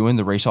was doing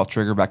the race off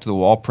trigger back to the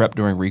wall prep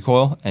during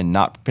recoil and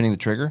not pinning the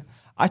trigger,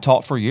 I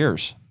taught for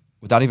years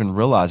without even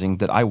realizing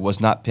that I was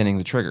not pinning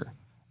the trigger.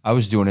 I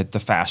was doing it the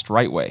fast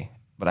right way,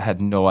 but I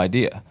had no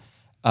idea.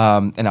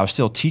 And I was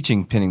still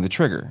teaching pinning the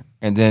trigger.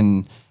 And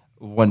then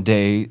one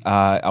day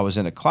I was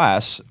in a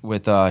class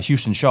with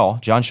Houston Shaw,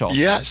 John Shaw.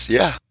 Yes,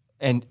 yeah.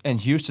 And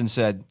Houston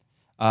said,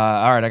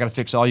 all right, I got to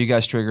fix all you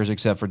guys' triggers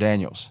except for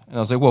Daniel's. And I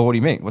was like, well, what do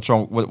you mean? What's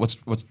wrong? What's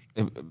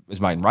is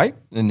mine right?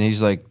 And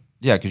he's like,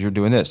 yeah, because you're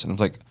doing this. And I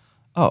was like,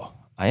 oh,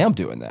 I am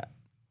doing that.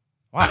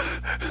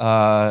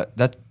 Wow.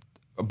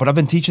 But I've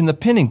been teaching the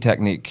pinning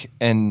technique,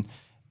 and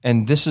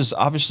this is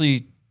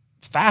obviously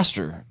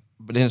faster,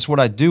 but it's what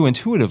I do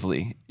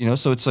intuitively, you know.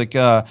 So it's like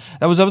that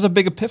was a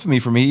big epiphany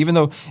for me. Even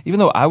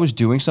though I was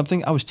doing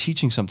something, I was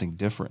teaching something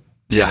different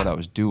than what I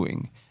was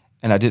doing,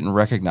 and I didn't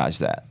recognize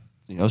that.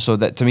 You know, so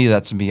that's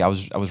me. I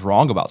was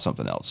wrong about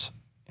something else.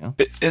 You know?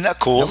 Isn't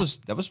that cool?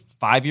 That was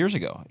 5 years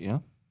ago. You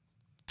know,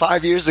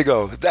 5 years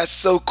ago. That's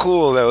so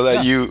cool though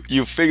that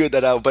you figured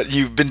that out. But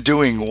you've been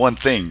doing one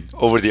thing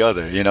over the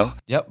other. You know.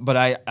 Yep. But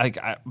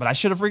I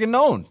should have freaking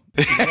known.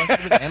 I should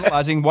have been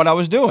analyzing what I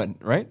was doing.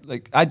 Right.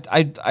 Like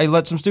I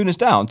let some students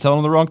down, telling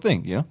them the wrong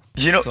thing. You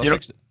know.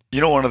 You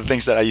know, one of the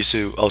things that I used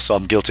to also,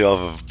 I'm guilty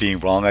of being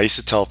wrong. I used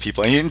to tell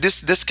people, and this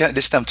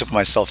stemmed from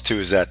myself too,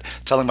 is that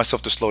telling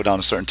myself to slow down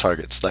on certain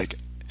targets. Like,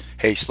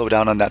 hey, slow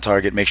down on that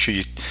target. Make sure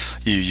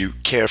you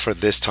care for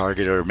this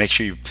target, or make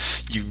sure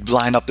you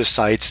line up the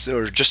sights,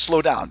 or just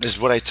slow down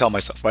is what I tell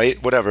myself, right?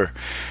 Whatever.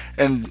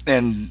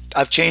 And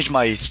I've changed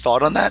my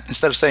thought on that.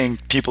 Instead of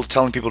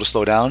telling people to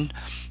slow down,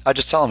 I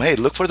just tell them, hey,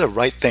 look for the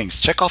right things.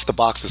 Check off the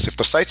boxes. If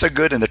the sights are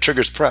good and the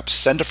trigger's prepped,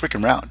 send a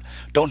freaking round.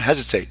 Don't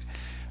hesitate.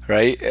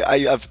 right?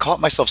 I've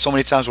caught myself so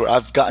many times where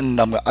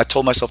I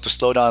told myself to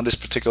slow down this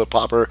particular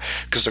popper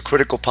because it's a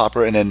critical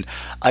popper, and then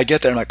I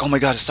get there and I'm like, oh my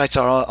god, the sights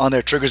are on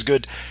there, trigger's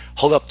good,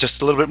 hold up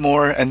just a little bit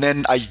more, and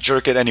then I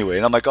jerk it anyway,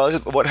 and I'm like, oh,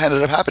 what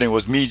ended up happening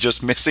was me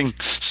just missing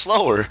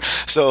slower.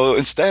 So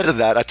instead of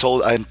that, I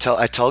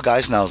tell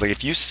guys now, I was like,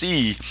 if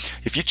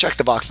you check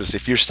the boxes,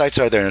 if your sights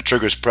are there and the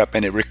trigger's prep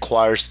and it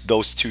requires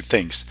those two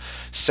things,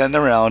 send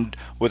them around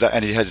without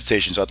any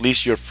hesitation. So at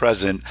least you're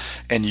present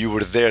and you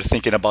were there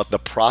thinking about the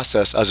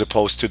process as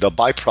opposed to the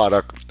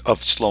byproduct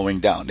of slowing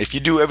down. If you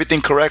do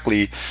everything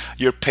correctly,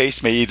 your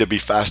pace may either be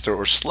faster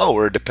or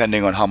slower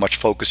depending on how much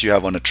focus you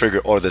have on the trigger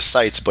or the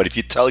sights. But if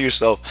you tell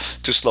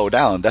yourself to slow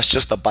down, that's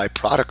just a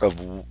byproduct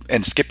of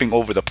and skipping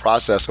over the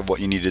process of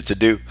what you needed to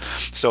do.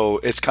 So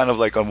it's kind of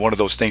like on one of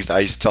those things that I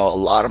used to tell a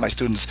lot of my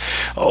students,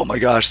 oh my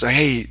gosh, like,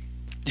 hey,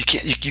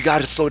 you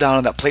got to slow down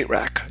on that plate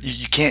rack.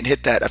 You can't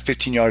hit that at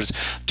 15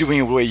 yards doing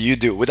it the way you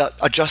do without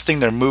adjusting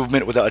their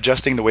movement, without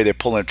adjusting the way they're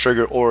pulling a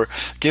trigger, or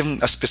give them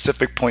a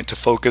specific point to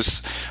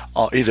focus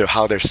on either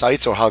how their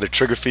sights or how their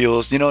trigger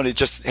feels. And it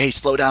just, hey,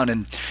 slow down,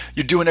 and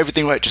you're doing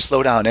everything right, just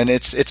slow down. And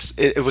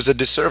it was a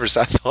disservice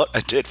I thought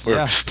I did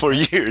for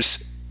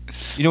years.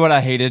 You know what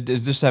I hated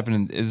is this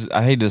happened.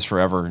 I hated this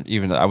forever.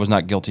 Even I was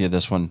not guilty of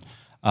this one.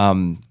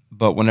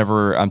 But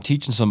whenever I'm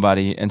teaching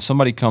somebody and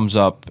somebody comes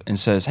up and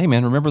says, "Hey,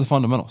 man, remember the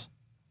fundamentals?"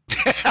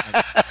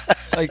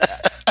 like,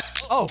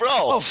 oh,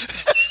 bro,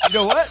 you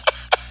know what?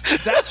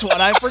 That's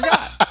what I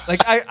forgot.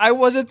 Like, I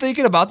wasn't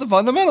thinking about the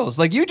fundamentals.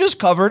 Like, you just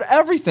covered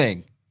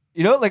everything.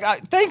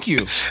 Thank you.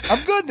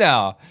 I'm good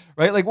now.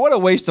 Right? Like, what a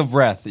waste of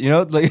breath.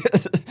 Like,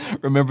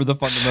 remember the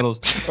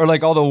fundamentals, or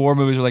like all the war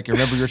movies are like,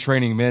 remember your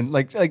training, man.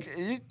 Like,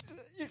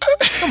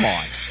 come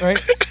on,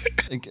 right?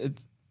 Like,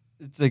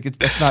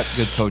 that's not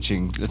good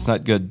coaching. It's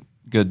not good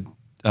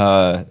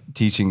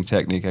teaching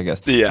technique, I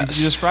guess. Yes.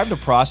 You described a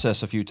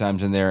process a few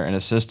times in there and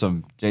a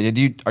system.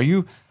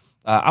 JJ,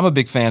 I'm a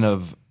big fan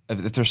of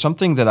if there's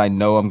something that I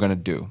know I'm going to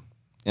do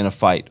in a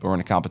fight or in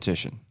a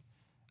competition,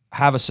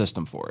 have a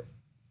system for it.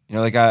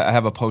 I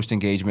have a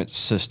post-engagement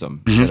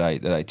system that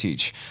I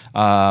teach.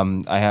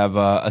 I have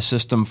a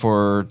system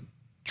for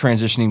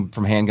transitioning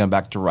from handgun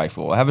back to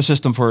rifle. I have a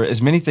system for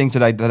as many things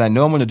that I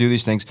know I'm going to do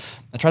these things.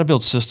 I try to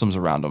build systems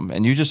around them.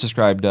 And you just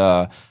described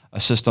a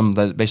system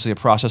that basically a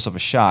process of a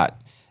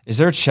shot. Is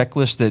there a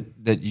checklist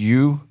that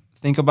you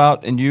think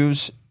about and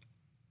use?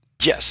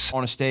 Yes.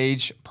 On a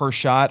stage per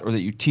shot, or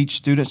that you teach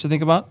students to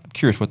think about? I'm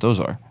curious what those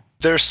are.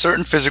 There are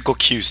certain physical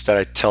cues that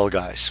I tell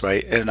guys,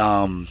 right? And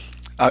I'm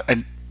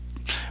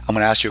going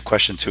to ask you a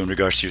question too in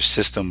regards to your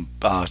system.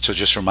 So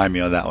just remind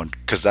me on that one,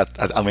 because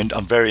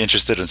I'm very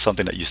interested in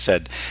something that you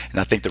said, and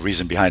I think the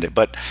reason behind it.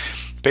 But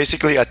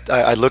basically,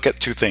 I look at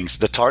two things.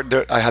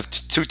 I have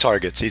two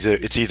targets.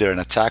 It's either an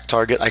attack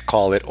target, I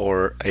call it,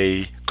 or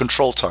a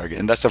control target,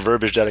 and that's the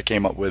verbiage that I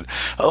came up with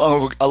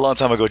a long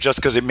time ago, just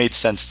because it made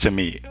sense to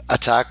me.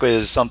 Attack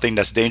is something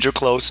that's danger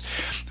close,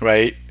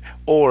 right?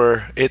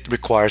 Or it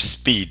requires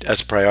speed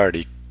as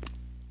priority.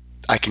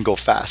 I can go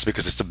fast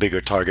because it's a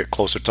bigger target,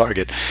 closer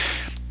target.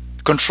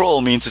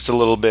 Control means it's a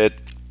little bit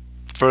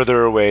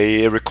further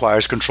away. It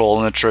requires control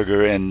on the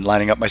trigger and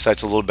lining up my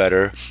sights a little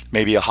better.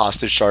 Maybe a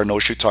hostage target, no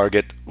shoot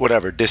target,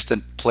 whatever,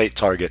 distant plate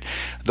target.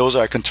 Those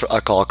I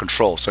call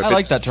control. So I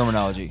like that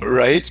terminology.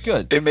 Right? It's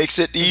good. It makes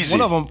it easy.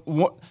 One of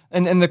them,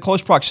 and the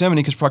close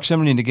proximity, because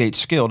proximity negates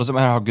skill. It doesn't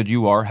matter how good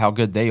you are, how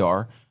good they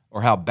are,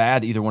 or how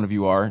bad either one of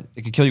you are.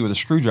 It could kill you with a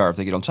screwdriver if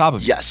they get on top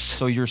of you. Yes.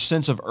 So your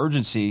sense of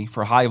urgency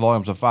for high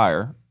volumes of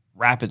fire,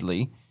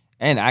 rapidly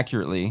and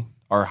accurately,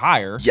 are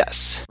higher.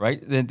 Yes.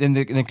 Right? Then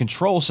the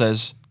control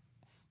says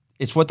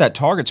it's what that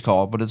target's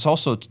called, but it's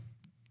also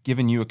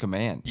giving you a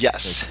command.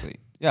 Yes. Basically.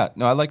 Yeah.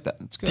 No, I like that.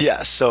 It's good.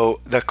 Yeah.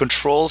 So the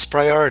control's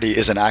priority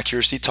is an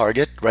accuracy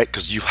target, right?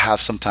 Because you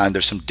have some time,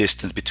 there's some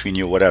distance between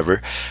you,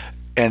 whatever.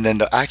 And then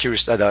the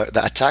accuracy,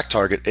 the attack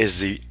target is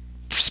the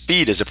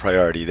speed is a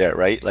priority there,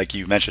 right? Like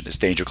you mentioned, it's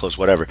danger close,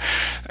 whatever.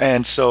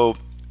 And so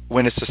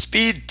when it's a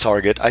speed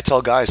target, I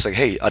tell guys like,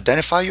 hey,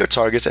 identify your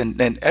targets,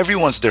 and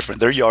everyone's different.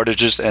 Their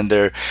yardages and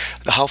their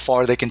how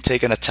far they can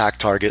take an attack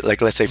target.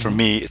 Like let's say for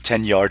me,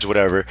 10 yards,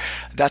 whatever.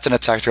 That's an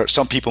attack target.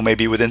 Some people may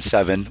be within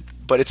 7,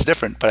 but it's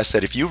different. But I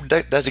said, if you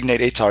designate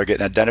a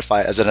target and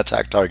identify it as an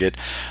attack target,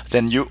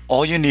 then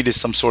all you need is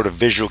some sort of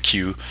visual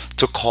cue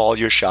to call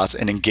your shots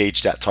and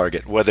engage that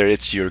target. Whether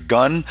it's your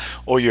gun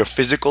or your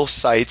physical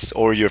sights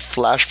or your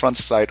flash front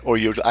sight, or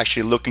you're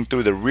actually looking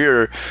through the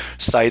rear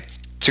sight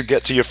to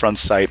get to your front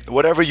sight,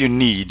 whatever you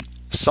need,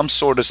 some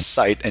sort of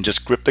sight, and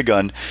just grip the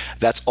gun.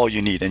 That's all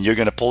you need, and you're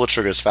going to pull the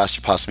trigger as fast as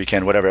you possibly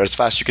can, whatever, as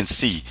fast as you can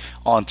see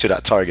onto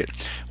that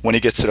target. When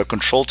it gets to the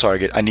control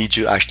target, I need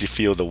you to actually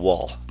feel the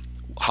wall.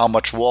 How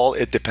much wall?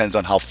 It depends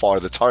on how far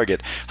the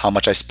target, how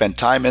much I spend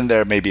time in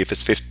there. Maybe if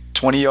it's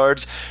 20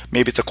 yards,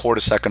 maybe it's a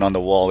quarter second on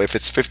the wall. If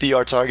it's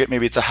 50-yard target,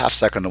 maybe it's a half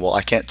second on the wall.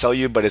 I can't tell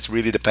you, but it's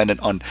really dependent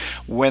on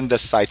when the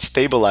sight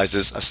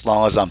stabilizes, as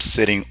long as I'm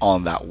sitting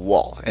on that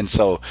wall. And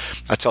so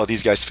I tell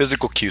these guys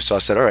physical cues. So I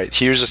said, all right,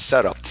 here's a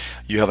setup.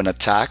 You have an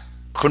attack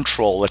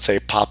control, let's say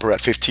popper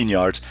at 15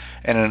 yards,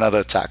 and another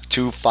attack,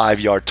 2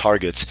 5-yard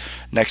targets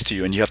next to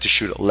you, and you have to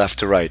shoot it left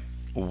to right.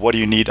 What do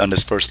you need on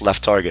this first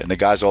left target? And the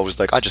guy's always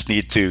like, I just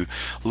need to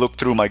look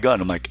through my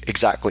gun. I'm like,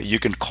 exactly. You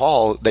can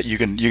call that you're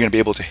going to be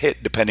able to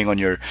hit depending on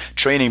your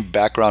training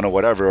background or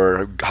whatever,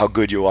 or how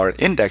good you are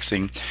at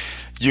indexing.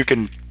 You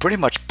can pretty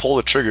much pull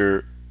the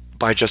trigger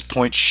by just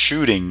point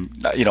shooting.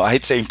 I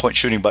hate saying point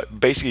shooting, but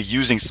basically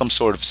using some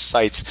sort of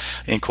sights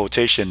in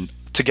quotation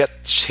to get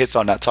hits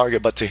on that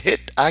target. But to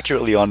hit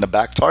accurately on the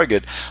back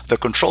target, the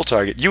control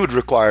target, you would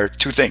require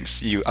two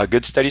things: a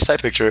good steady sight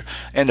picture,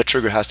 and the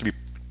trigger has to be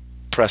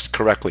pressed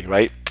correctly,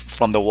 right,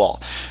 from the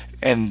wall.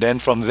 And then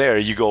from there,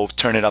 you go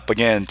turn it up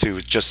again to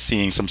just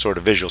seeing some sort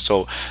of visual.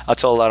 So I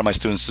tell a lot of my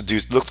students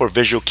to look for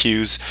visual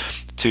cues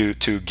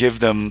to give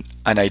them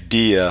an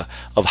idea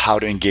of how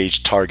to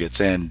engage targets.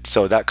 And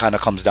so that kind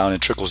of comes down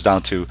and trickles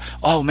down to,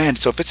 oh man,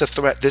 so if it's a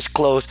threat this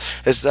close,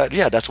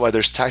 that's why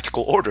there's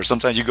tactical order.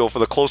 Sometimes you go for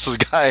the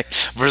closest guy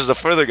versus the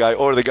further guy,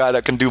 or the guy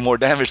that can do more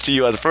damage to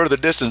you at a further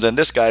distance than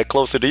this guy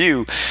closer to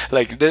you.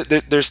 Like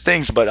there's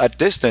things, but at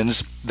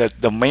distance,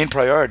 the main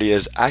priority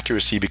is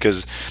accuracy,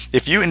 because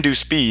if you induce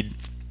speed,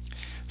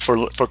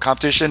 for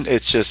competition,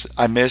 it's just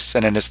I miss,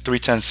 and then it's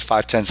 3/10,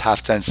 5/10,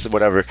 half-tenths,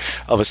 whatever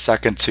of a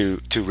second to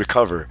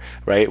recover,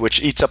 right?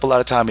 Which eats up a lot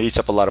of time, it eats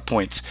up a lot of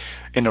points.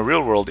 In the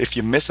real world, if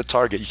you miss a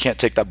target, you can't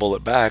take that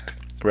bullet back,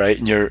 right?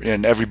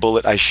 And every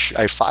bullet I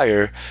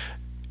fire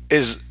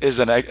is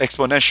an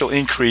exponential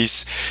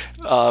increase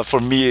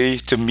for me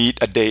to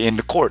meet a day in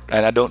the court,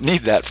 and I don't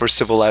need that for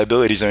civil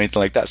liabilities or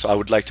anything like that. So I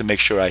would like to make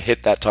sure I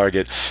hit that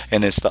target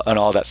and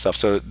all that stuff.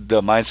 So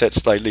the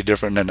mindset's slightly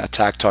different than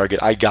attack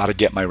target. I gotta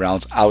get my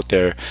rounds out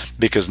there,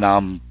 because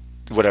now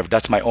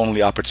that's my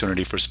only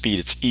opportunity for speed.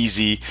 It's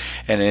easy,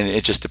 and then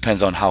it just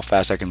depends on how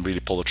fast I can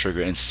really pull the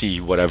trigger and see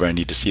whatever I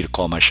need to see to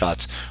call my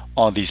shots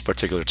on these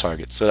particular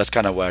targets. So that's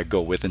kind of where I go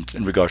with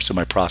in regards to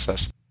my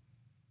process.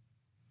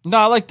 No,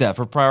 I like that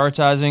for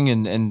prioritizing,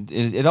 and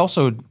it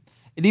also,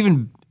 it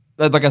even,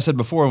 like I said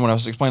before when I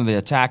was explaining the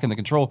attack and the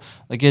control,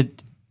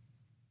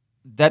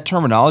 that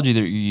terminology that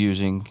you're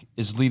using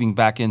is leading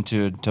back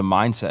into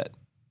mindset.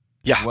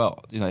 Yeah. As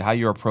well, how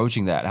you're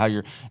approaching that, how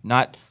you're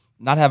not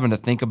having to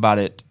think about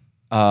it.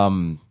 I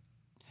mean,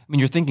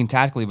 you're thinking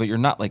tactically, but you're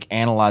not like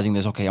analyzing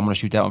this. Okay, I'm going to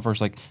shoot that one first.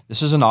 Like,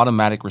 this is an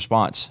automatic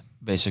response,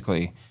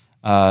 basically,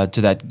 to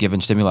that given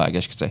stimuli, I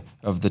guess you could say,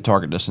 of the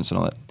target distance and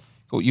all that.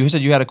 You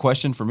said you had a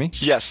question for me?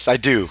 Yes, I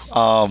do.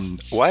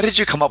 Why did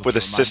you come up with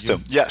a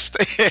system? Yes.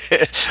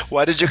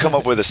 Why did you come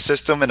up with a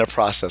system and a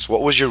process?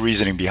 What was your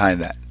reasoning behind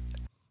that?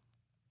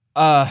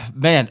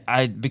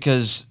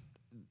 Because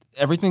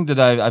everything that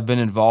I've been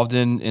involved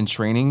in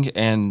training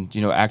and,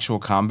 actual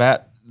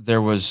combat, there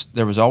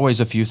was always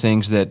a few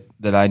things that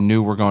I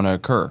knew were going to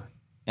occur.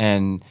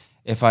 And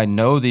if I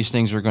know these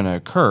things are going to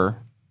occur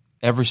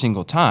every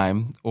single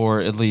time,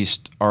 or at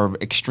least are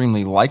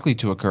extremely likely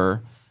to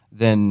occur,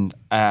 then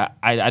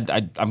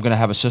I'm going to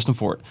have a system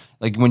for it.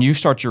 Like when you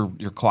start your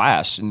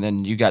class and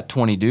then you got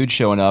 20 dudes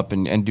showing up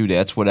and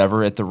dudettes,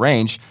 whatever, at the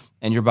range,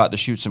 and you're about to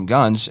shoot some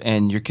guns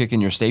and you're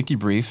kicking your safety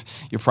brief,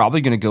 you're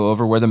probably going to go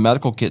over where the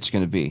medical kit's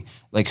going to be.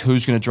 Like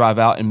who's going to drive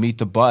out and meet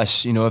the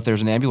bus, if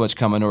there's an ambulance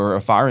coming or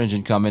a fire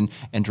engine coming,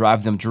 and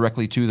drive them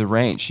directly to the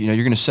range. You're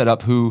going to set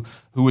up who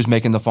is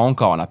making the phone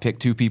call, and I pick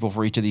 2 people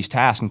for each of these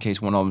tasks in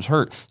case one of them's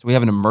hurt. So we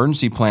have an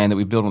emergency plan that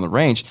we build on the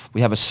range.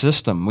 We have a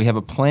system. We have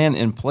a plan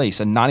in place,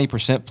 a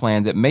 90%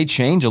 plan that may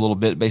change a little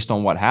bit based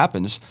on what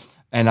happens.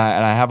 And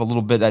I have a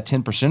little bit, that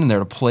 10% in there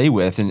to play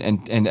with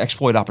and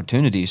exploit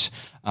opportunities,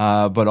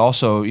 but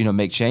also,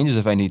 make changes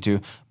if I need to.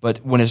 But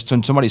when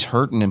somebody's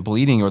hurting and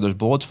bleeding or there's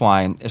bullets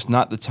flying, it's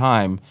not the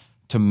time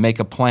to make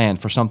a plan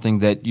for something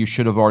that you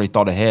should have already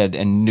thought ahead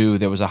and knew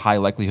there was a high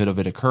likelihood of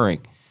it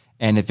occurring.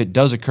 And if it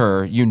does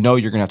occur, you're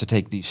going to have to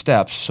take these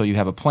steps, so you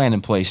have a plan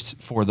in place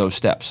for those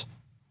steps.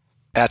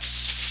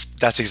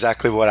 That's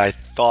exactly what I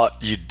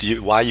thought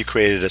why you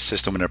created a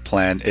system and a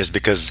plan is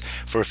because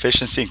for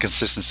efficiency and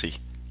consistency.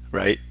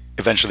 Right?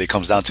 Eventually it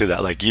comes down to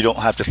that. Like you don't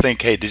have to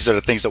think, hey, these are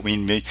the things that we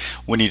need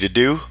to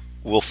do.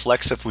 We'll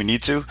flex if we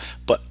need to,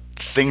 but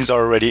things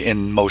are already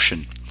in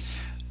motion.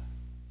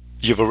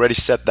 You've already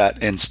set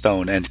that in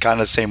stone. And kind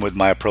of the same with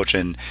my approach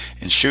in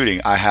shooting.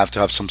 I have to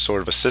have some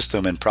sort of a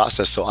system and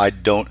process so I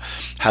don't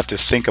have to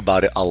think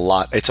about it a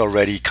lot. It's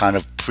already kind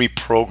of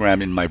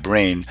pre-programmed in my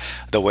brain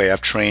the way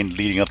I've trained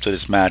leading up to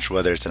this match,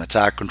 whether it's an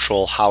attack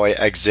control, how I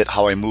exit,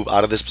 how I move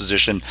out of this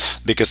position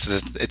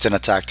because it's an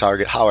attack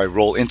target, how I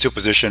roll into a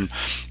position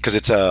because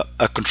it's a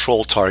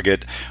control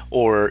target,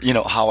 or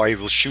how I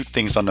will shoot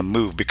things on the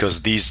move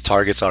because these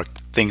targets are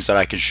things that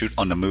I can shoot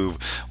on the move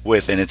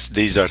with, and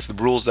these are the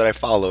rules that I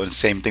follow. And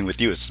same thing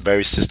with you. It's a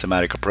very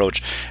systematic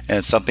approach, and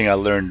it's something I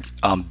learned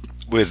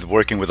with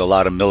working with a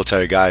lot of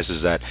military guys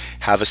is that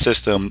have a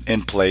system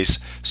in place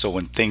so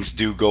when things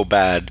do go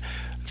bad,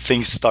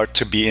 things start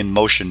to be in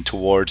motion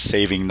towards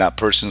saving that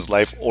person's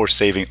life or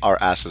saving our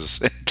asses.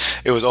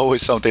 It was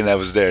always something that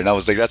was there, and I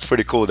was like, that's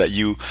pretty cool that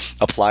you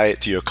apply it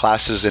to your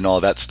classes and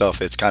all that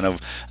stuff. It's kind of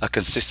a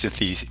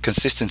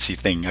consistency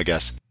thing, I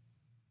guess.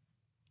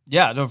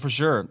 Yeah, no, for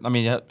sure. I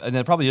mean, and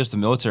then probably just the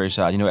military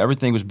side.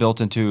 Everything was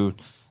built into,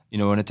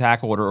 an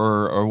attack order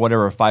or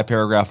whatever, a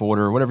 5-paragraph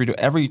order or whatever you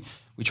do.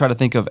 We try to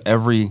think of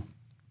every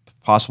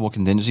possible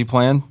contingency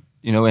plan.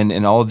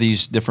 And all of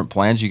these different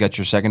plans, you got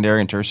your secondary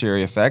and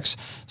tertiary effects.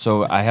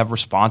 So I have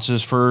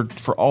responses for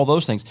all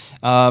those things.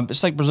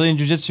 It's like Brazilian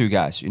Jiu-Jitsu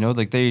guys.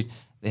 Like they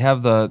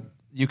have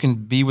you can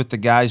be with the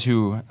guys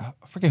who,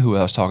 I forget who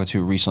I was talking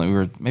to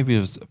recently. Maybe it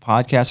was a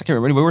podcast. I can't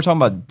remember. Anyway, we were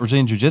talking about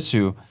Brazilian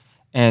Jiu-Jitsu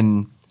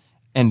and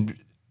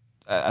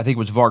I think it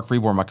was Varg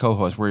Freeborn, my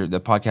co-host, where the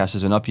podcast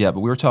isn't up yet,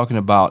 but we were talking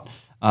about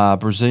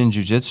Brazilian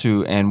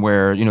Jiu-Jitsu and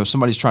where,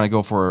 somebody's trying to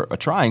go for a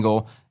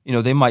triangle,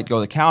 they might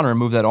go the counter and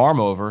move that arm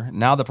over.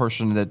 Now the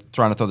person that's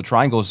trying to throw the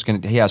triangle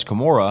he has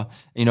Kimura,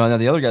 and then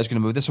the other guy's going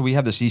to move this. So we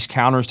have these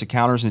counters to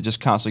counters and it's just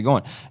constantly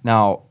going.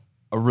 Now,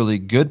 a really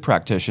good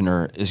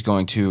practitioner is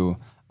going to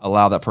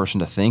allow that person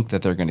to think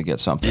that they're going to get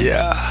something.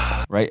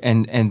 Yeah. Right.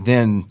 And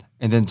then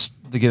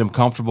to get them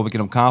comfortable, to get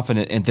them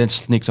confident, and then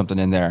sneak something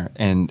in there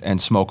and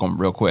smoke them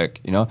real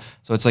quick,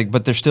 So it's like,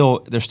 but they're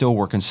still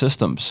working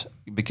systems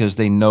because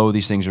they know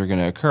these things are going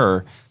to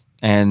occur,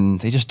 and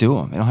they just do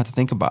them. They don't have to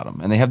think about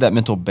them, and they have that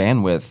mental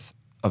bandwidth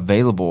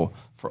available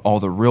for all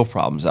the real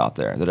problems out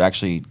there that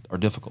actually are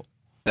difficult.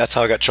 That's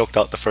how I got choked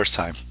out the first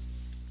time.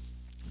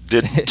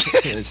 Did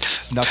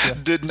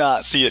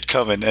not see it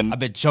coming, and I've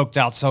been choked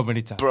out so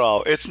many times.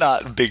 Bro, it's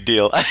not a big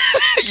deal.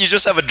 You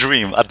just have a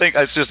dream. I think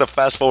it's just a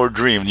fast forward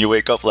dream. You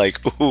wake up like,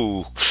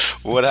 ooh,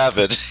 what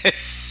happened?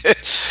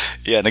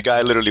 Yeah, and the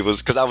guy literally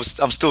was, because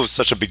I'm still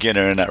such a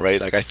beginner in that,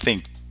 right? Like I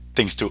think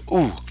things through.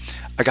 Ooh,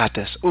 I got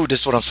this. Ooh, this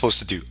is what I'm supposed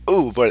to do.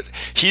 Ooh, but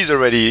he's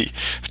already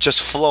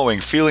just flowing,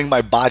 feeling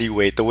my body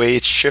weight, the way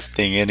it's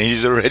shifting, and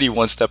he's already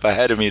 1 step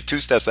ahead of me, 2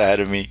 steps ahead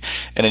of me,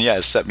 and then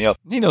it set me up.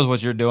 He knows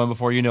what you're doing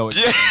before you know it.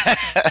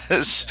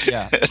 Yes.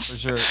 Yeah, for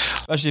sure.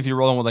 Especially if you're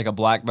rolling with like a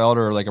black belt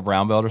or like a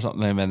brown belt or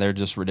something, man, they're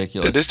just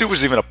ridiculous. This dude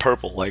was even a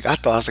purple. Like I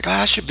was like,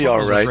 I should be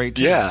all right.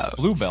 Yeah.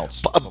 Blue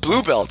belts. A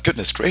blue belt.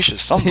 Goodness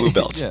gracious. Some blue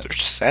belts. Yeah. They're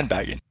just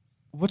sandbagging.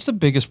 What's the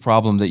biggest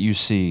problem that you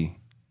see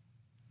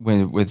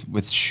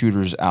with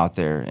shooters out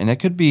there? And it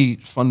could be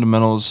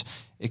fundamentals.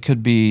 It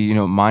could be,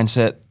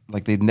 mindset.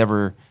 Like they've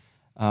never,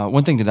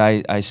 one thing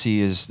that I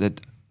see is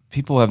that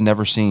people have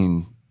never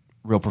seen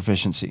real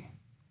proficiency.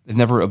 They've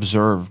never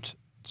observed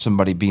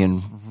somebody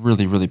being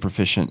really, really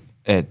proficient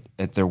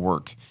at their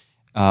work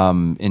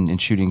in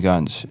shooting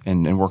guns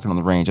and working on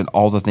the range and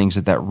all the things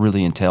that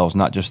really entails,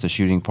 not just the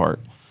shooting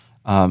part.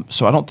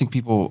 So I don't think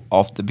people,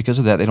 because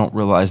of that, they don't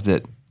realize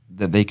that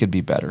they could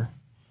be better.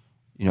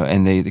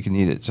 And they can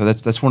need it. So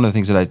that's one of the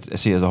things that I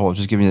see as a whole.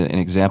 Just giving you an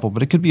example,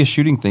 but it could be a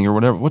shooting thing or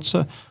whatever. What's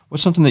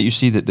something that you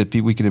see that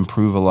we could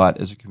improve a lot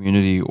as a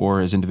community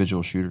or as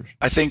individual shooters?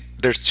 I think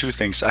there's two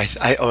things.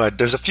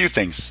 There's a few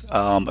things.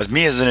 As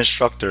me as an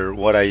instructor,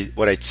 what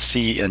I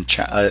see and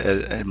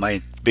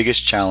my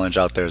biggest challenge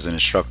out there as an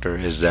instructor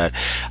is that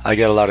I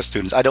get a lot of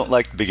students. I don't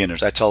like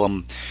beginners. I tell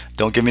them,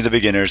 don't give me the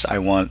beginners. I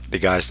want the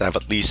guys to have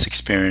at least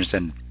experience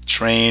and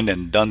trained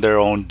and done their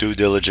own due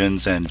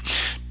diligence and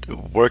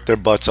work their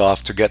butts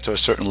off to get to a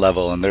certain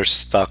level, and they're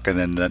stuck, and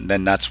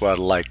then that's what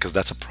I like, because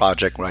that's a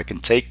project where I can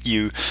take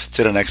you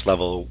to the next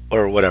level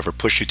or whatever,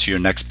 push you to your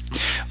next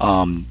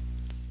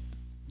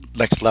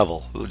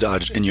level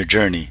in your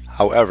journey.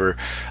 However,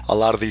 a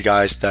lot of the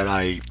guys that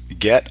I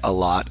get a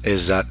lot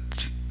is that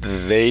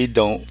they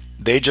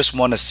just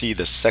want to see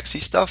the sexy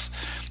stuff,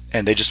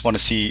 and they just want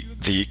to see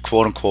the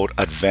quote-unquote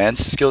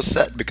advanced skill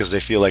set because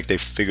they feel like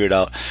they've figured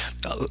out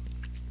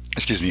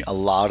a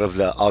lot of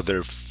the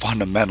other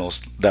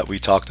fundamentals that we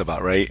talked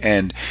about, right?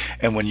 And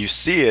when you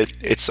see it,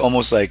 it's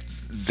almost like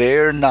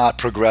they're not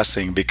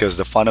progressing because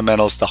the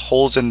fundamentals, the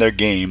holes in their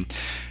game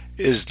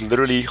is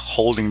literally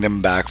holding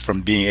them back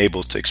from being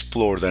able to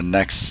explore their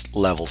next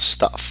level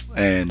stuff.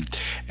 And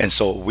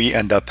so we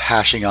end up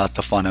hashing out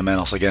the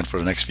fundamentals again for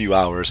the next few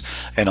hours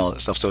and all that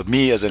stuff. So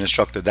me as an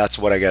instructor, that's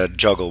what I got to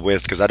juggle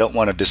with, because I don't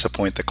want to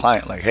disappoint the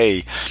client. Like,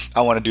 hey,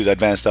 I want to do the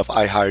advanced stuff.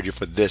 I hired you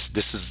for this.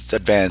 This is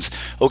advanced.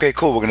 Okay,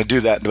 cool. We're going to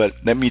do that.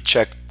 But let me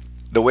check.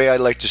 The way I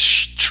like to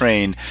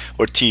train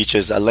or teach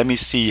is let me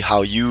see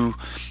how you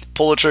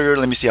pull a trigger.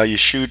 Let me see how you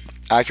shoot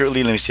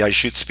accurately. Let me see how you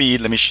shoot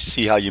speed. Let me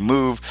see how you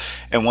move.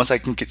 And once I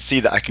can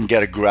see that, I can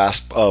get a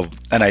grasp of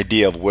an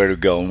idea of where to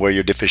go and where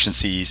your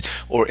deficiencies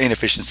or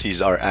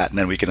inefficiencies are at, and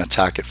then we can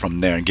attack it from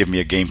there and give me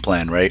a game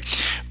plan, right?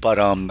 But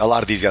a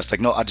lot of these guys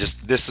like, no,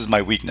 this is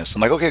my weakness.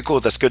 I'm like, okay, cool.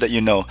 That's good that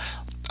you know.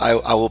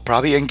 I will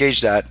probably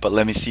engage that, but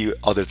let me see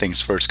other things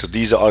first, because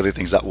these are other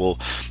things that will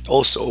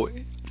also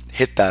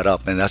hit that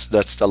up, and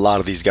that's a lot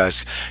of these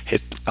guys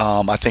hit.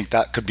 I think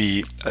that could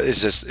be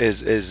is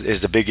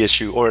the big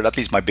issue, or at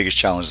least my biggest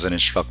challenge as an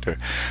instructor.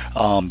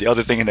 The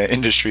other thing in the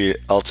industry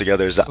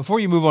altogether is that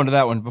before you move on to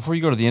that one, before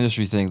you go to the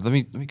industry thing, let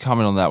me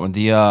comment on that one.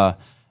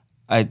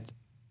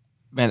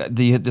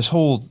 This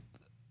whole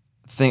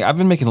thing, I've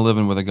been making a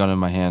living with a gun in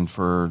my hand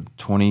for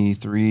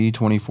 23,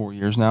 24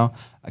 years now.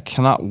 I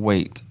cannot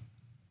wait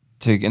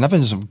and I've been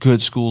to some good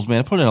schools, man.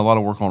 I put in a lot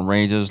of work on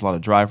ranges, a lot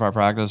of dry fire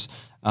practice.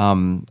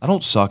 I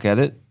don't suck at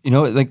it.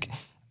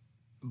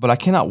 but I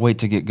cannot wait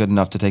to get good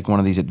enough to take one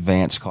of these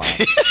advanced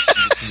classes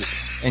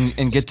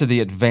and get to the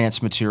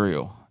advanced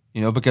material,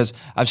 because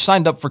I've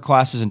signed up for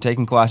classes and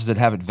taken classes that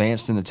have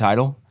advanced in the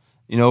title,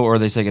 or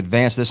they say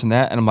advanced this and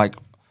that. And I'm like,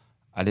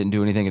 I didn't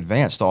do anything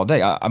advanced all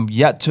day. I'm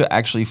yet to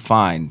actually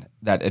find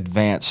that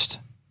advanced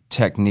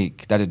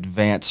technique, that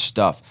advanced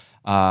stuff.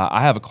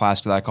 I have a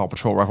class that I call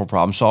Patrol Rifle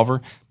Problem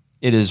Solver.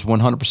 It is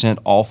 100%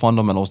 all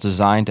fundamentals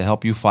designed to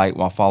help you fight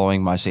while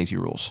following my safety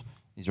rules.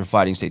 These are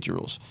fighting safety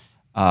rules.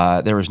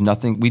 There is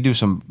nothing. We do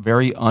some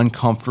very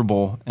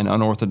uncomfortable and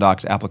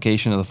unorthodox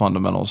application of the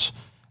fundamentals,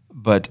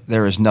 but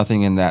there is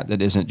nothing in that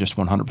isn't just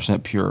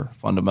 100% pure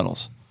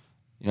fundamentals.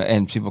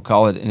 And people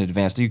call it an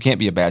advanced. You can't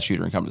be a bad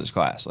shooter and come to this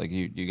class. Like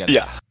you got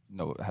to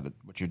know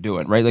what you're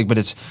doing, right? Like,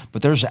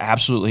 but there's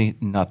absolutely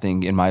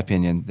nothing, in my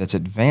opinion, that's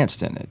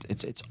advanced in it.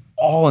 It's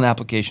all an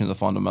application of the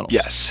fundamentals.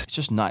 Yes, it's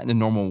just not in the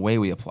normal way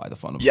we apply the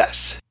fundamentals.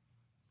 Yes.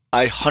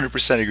 I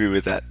 100% agree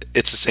with that.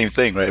 It's the same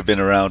thing, right? I've been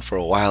around for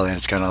a while, and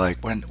it's kind of like,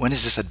 when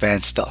is this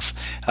advanced stuff?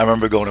 I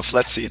remember going to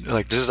FLETC, and they're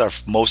like, this is our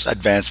most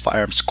advanced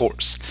firearms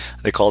course.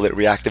 They called it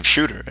reactive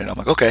shooter. And I'm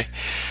like, okay.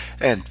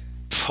 And,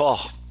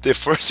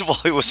 first of all,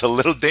 it was a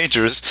little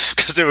dangerous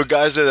because there were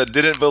guys there that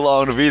didn't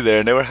belong to be there,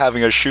 and they were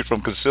having us shoot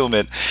from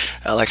concealment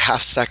at like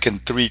half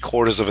second,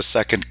 3/4 of a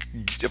second,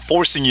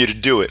 forcing you to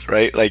do it,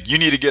 right? Like, you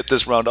need to get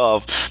this round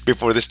off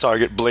before this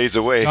target blazes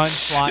away.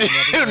 Gosh,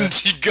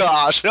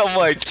 I'm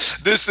like,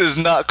 this is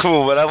not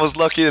cool. But I was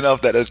lucky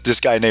enough that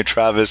this guy named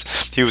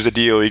Travis, he was a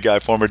DOE guy,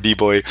 former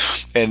D-boy,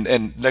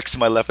 and next to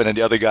my left, and then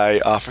the other guy,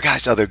 I forgot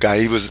his other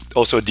guy, he was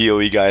also a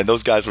DOE guy, and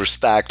those guys were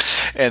stacked,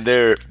 and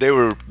they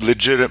were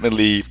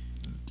legitimately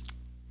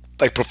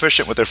like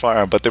proficient with their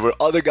firearm, but there were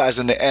other guys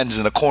in the ends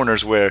and the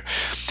corners where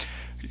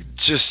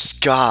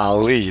just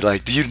golly,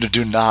 like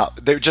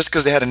just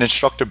because they had an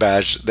instructor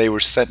badge, they were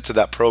sent to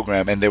that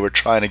program and they were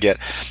trying to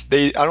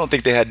I don't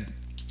think they had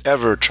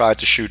ever tried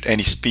to shoot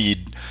any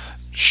speed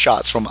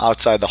shots from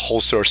outside the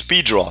holster or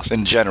speed draws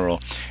in general,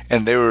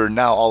 and they were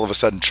now all of a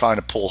sudden trying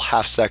to pull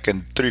half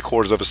second,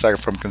 3/4 of a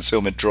second from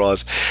concealment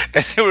draws,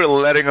 and they were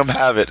letting them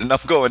have it, and I'm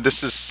going,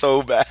 this is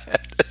so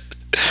bad.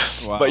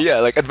 Wow. But yeah,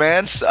 like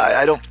advanced,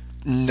 I don't.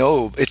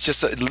 No, it's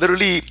just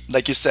literally,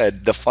 like you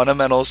said, the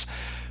fundamentals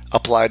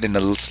applied in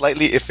a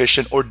slightly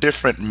efficient or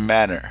different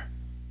manner.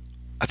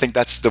 I think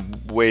that's the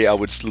way I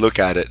would look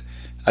at it.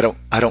 I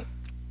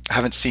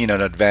haven't seen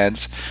an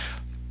advanced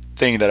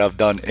thing that I've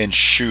done in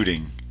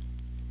shooting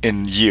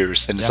in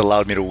years, and it's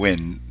allowed me to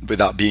win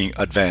without being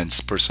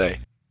advanced per se.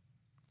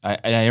 I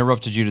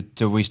interrupted you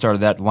till we started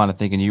that line of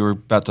thinking. You were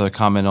about to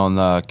comment on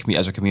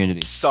as a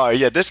community. Sorry,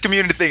 yeah, this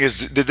community thing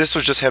this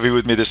was just heavy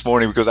with me this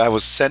morning because I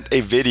was sent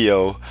a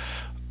video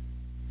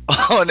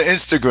on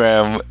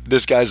Instagram.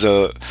 This guy's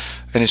an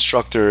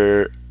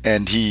instructor,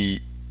 and he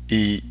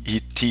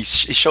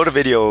showed a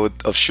video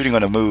of shooting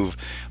on a move,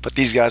 but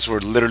these guys were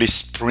literally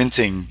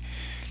sprinting,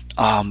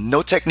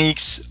 no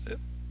techniques,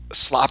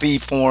 sloppy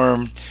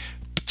form.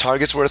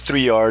 Targets were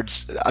 3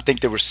 yards. I think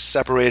they were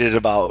separated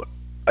about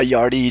a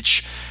yard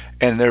each,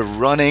 and they're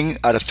running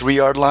at a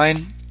 3-yard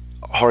line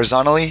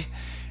horizontally,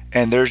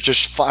 and they're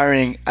just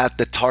firing at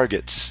the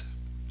targets,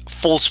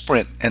 full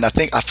sprint. And I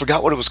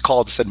forgot what it was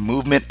called. It said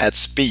movement at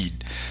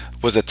speed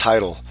was a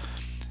title.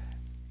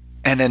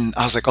 And then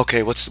I was like,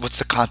 okay, what's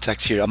the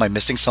context here? Am I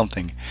missing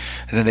something?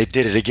 And then they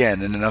did it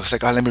again. And then I was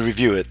like, all right, let me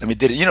review it. Let me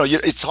did it.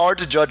 It's hard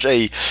to judge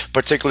a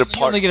particular part.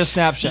 You only get a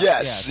snapshot.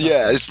 Yes,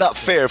 it's not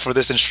fair for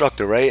this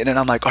instructor, right? And then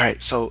I'm like, all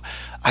right, so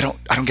I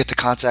don't get the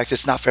context.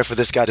 It's not fair for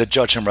this guy to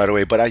judge him right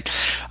away. But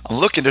I'm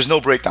looking. There's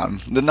no breakdown,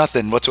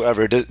 nothing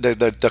whatsoever.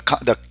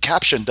 The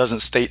caption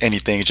doesn't state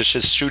anything. It's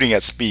just shooting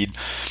at speed,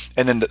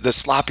 and then the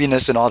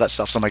sloppiness and all that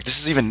stuff. So I'm like, this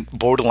is even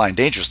borderline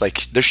dangerous.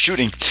 Like, they're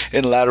shooting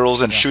in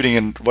laterals and shooting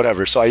in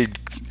whatever. So I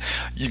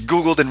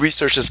Googled and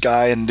researched this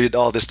guy and did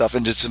all this stuff,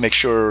 and just to make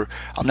sure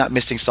I'm not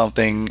missing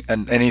something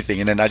and anything.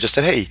 And then I just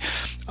said, hey,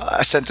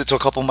 I sent it to a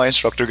couple of my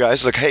instructor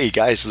guys. Like, hey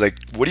guys, like,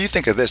 what do you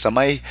think of this? Am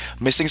I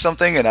missing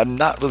something? And I'm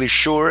not really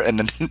sure. And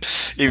then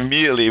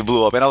immediately it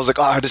blew up, and I was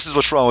like, this is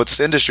what's wrong with this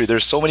industry.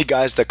 There's so many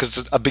guys that,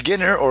 because a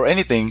beginner or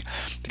anything,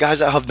 the guys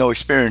that have no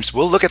experience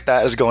will look at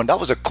that as going, that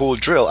was a cool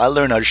drill. I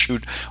learned how to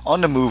shoot on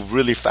the move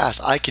really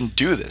fast. I can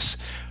do this,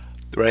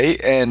 right?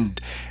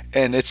 And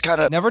it's kind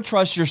of, never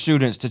trust your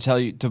students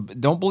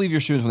don't believe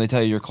your students when they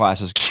tell you your class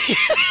is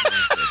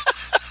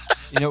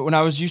when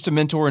I was used to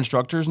mentor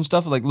instructors and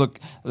stuff, like, look,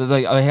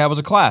 like, I was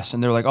a class,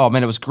 and they're like, oh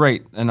man, it was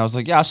great. And I was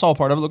like, yeah, I saw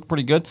part of it, looked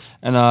pretty good.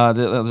 And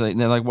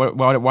they're like,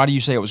 why do you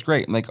say it was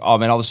great? And like, oh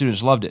man, all the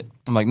students loved it.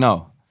 I'm like,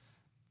 no,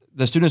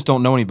 the students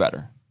don't know any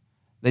better.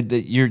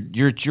 It's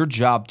your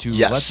job to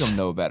let them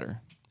know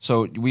better.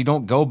 So we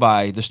don't go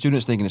by the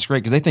students thinking it's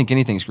great, because they think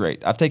anything's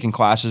great. I've taken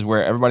classes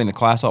where everybody in the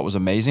class thought it was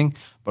amazing,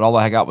 but all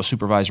I got was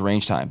supervised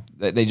range time.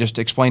 They just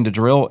explained a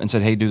drill and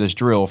said, hey, do this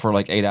drill for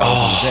like 8 hours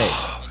in a day.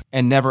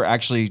 and never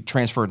actually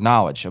transferred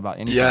knowledge about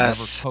anything.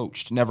 Yes. Never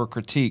coached, never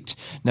critiqued,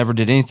 never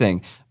did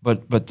anything.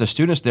 But the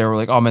students there were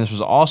like, oh man, this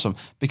was awesome,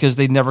 because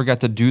they never got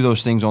to do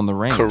those things on the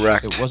range.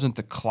 Correct. It wasn't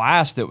the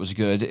class that was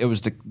good. It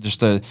was just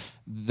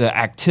the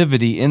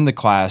activity in the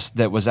class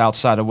that was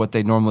outside of what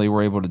they normally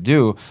were able to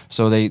do.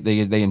 So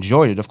they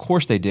enjoyed it. Of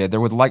course they did. They're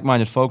with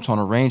like-minded folks on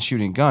a range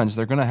shooting guns.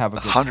 They're going to have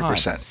a good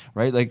 100%. time,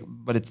 right? Like,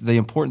 but it's the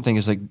important thing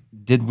is like,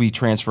 did we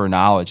transfer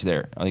knowledge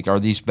there? Like, are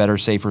these better,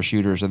 safer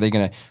shooters? Are they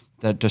going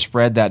to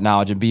spread that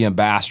knowledge and be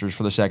ambassadors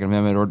for the Second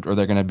Amendment, or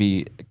they're going to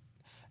be?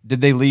 Did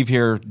they leave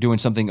here doing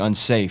something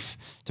unsafe?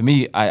 To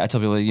me, I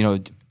tell people,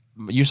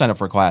 you signed up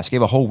for a class,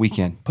 gave a whole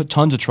weekend, put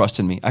tons of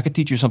trust in me. I could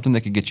teach you something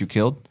that could get you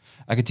killed.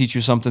 I could teach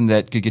you something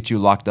that could get you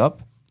locked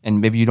up,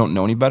 and maybe you don't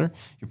know any better.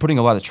 You're putting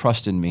a lot of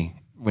trust in me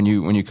when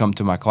you come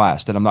to my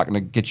class, that I'm not going to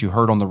get you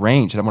hurt on the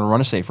range, that I'm going to run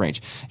a safe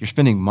range. You're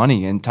spending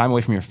money and time away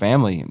from your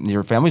family.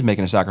 Your family's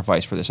making a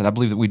sacrifice for this, and I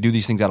believe that we do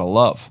these things out of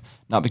love,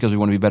 not because we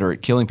want to be better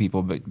at killing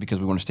people, but because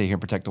we want to stay here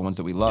and protect the ones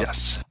that we love.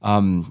 Yes.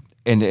 And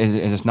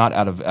it's not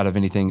out of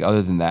anything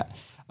other than that.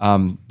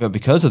 But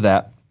because of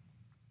that,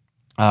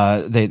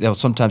 they'll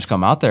sometimes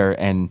come out there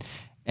and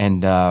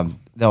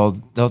they'll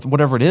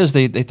whatever it is,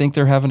 they think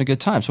they're having a good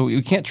time. So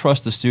we can't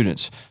trust the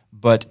students.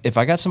 But if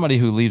I got somebody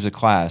who leaves a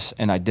class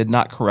and I did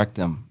not correct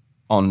them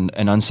on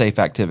an unsafe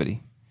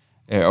activity,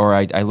 or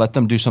I let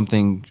them do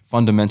something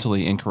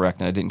fundamentally incorrect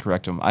and I didn't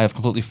correct them, I have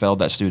completely failed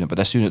that student, but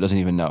that student doesn't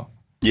even know.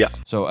 Yeah.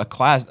 So a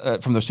class,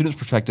 from the student's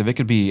perspective, it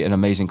could be an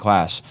amazing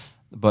class.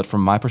 But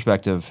from my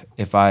perspective,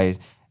 if I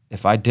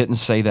didn't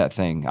say that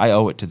thing, I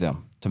owe it to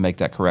them to make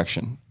that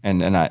correction.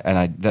 And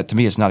that, to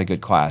me, is not a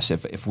good class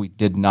if we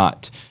did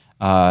not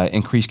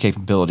increase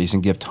capabilities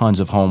and give tons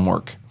of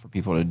homework for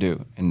people to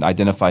do and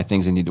identify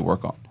things they need to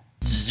work on.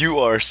 You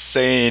are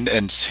saying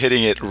and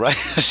hitting it right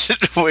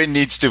where it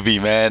needs to be,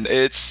 man.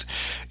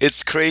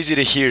 It's crazy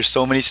to hear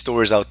so many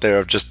stories out there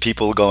of just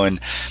people going,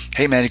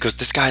 hey, man, because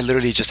this guy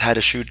literally just had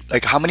to shoot.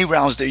 Like, how many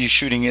rounds are you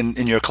shooting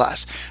in your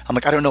class? I'm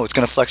like, I don't know. It's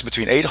going to flex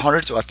between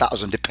 800 to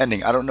 1,000,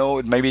 depending. I don't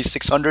know. Maybe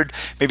 600,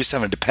 maybe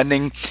 700,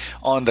 depending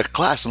on the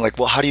class. I'm like,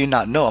 well, how do you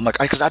not know? I'm like,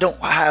 because I don't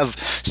have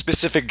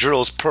specific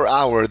drills per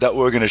hour that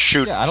we're going to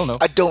shoot. Yeah, I don't know.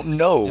 I don't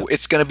know. Yep.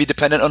 It's going to be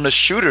dependent on the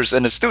shooters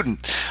and the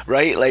student,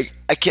 right? Like,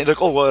 I can't,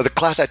 like, oh, well, the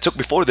class I took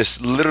before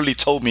this literally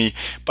told me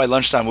by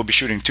lunchtime we'll be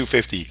shooting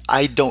 250.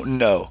 I don't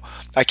know.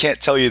 I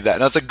can't tell you that.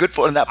 And I was like, good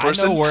for that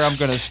person. I know where I'm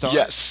going to start.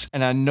 Yes.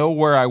 And I know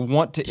where I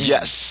want to end.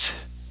 Yes.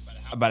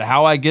 But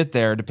how I get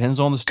there depends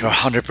on the student.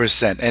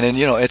 100%. And then,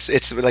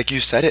 it's like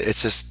you said it.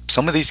 It's just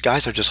some of these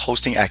guys are just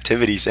hosting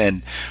activities.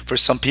 And for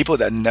some people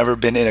that never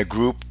been in a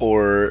group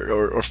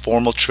or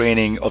formal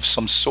training of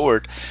some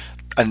sort,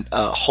 and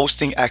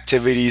hosting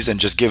activities and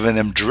just giving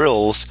them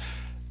drills,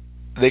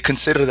 they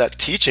consider that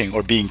teaching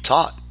or being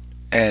taught.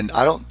 And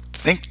I don't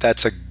think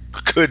that's a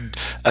good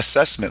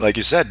assessment. Like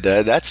you said,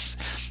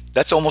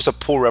 that's almost a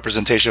poor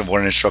representation of what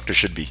an instructor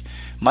should be.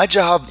 My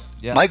job,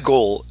 my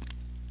goal,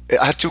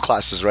 I have 2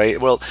 classes,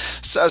 right? Well,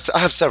 so I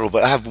have several,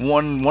 but I have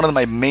one of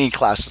my main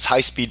classes,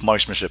 high-speed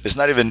marksmanship. It's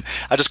not even,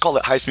 I just call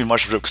it high-speed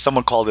marksmanship because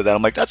someone called it that.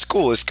 I'm like, that's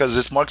cool. It's because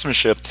it's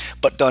marksmanship,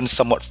 but done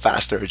somewhat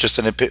faster. It's just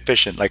an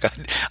efficient. Like,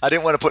 I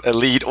didn't want to put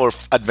elite or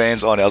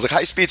advanced on it. I was like,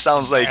 high-speed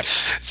sounds like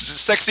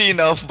sexy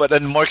enough, but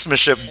then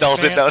marksmanship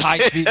dulls it down.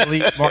 High-speed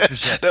elite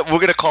marksmanship. We're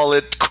going to call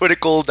it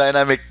critical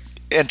dynamic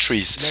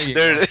entries.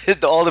 They're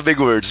all the big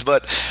words.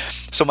 But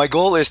so my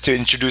goal is to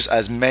introduce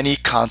as many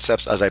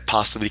concepts as I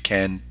possibly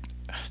can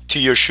to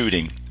your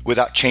shooting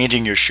without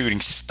changing your shooting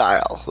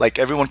style. Like,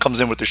 everyone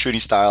comes in with their shooting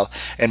style,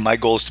 and my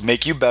goal is to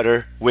make you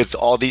better with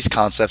all these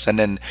concepts, and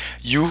then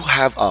you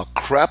have a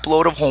crap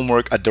load of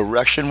homework, a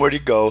direction where to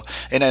go,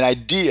 and an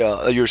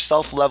idea. Your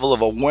self level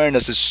of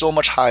awareness is so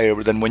much higher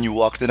than when you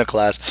walked in a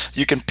class.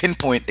 You can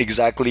pinpoint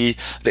exactly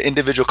the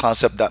individual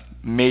concept that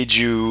made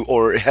you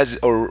or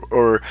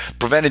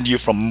prevented you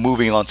from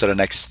moving on to the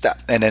next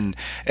step. And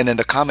then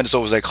the comment is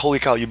always like, holy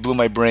cow, you blew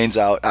my brains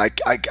out. I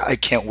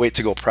can't wait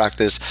to go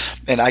practice.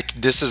 And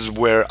this is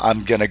where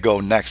I'm gonna go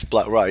next.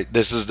 Right,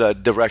 this is the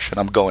direction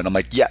I'm going. I'm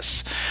like,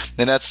 yes.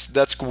 And that's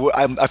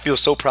I feel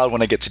so proud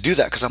when I get to do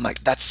that, because I'm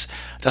like, that's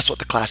what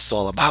the class is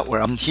all about,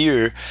 where I'm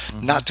here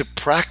not to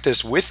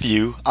practice with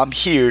you. I'm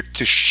here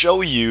to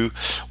show you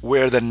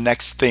where the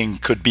next thing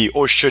could be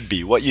or should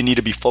be, what you need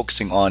to be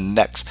focusing on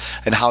next,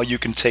 and how you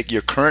can take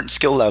your current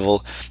skill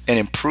level and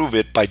improve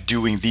it by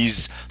doing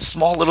these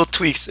small little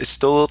tweaks. It's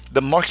still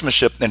the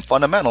marksmanship and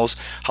fundamentals,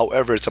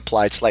 however, it's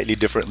applied slightly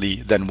differently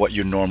than what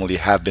you normally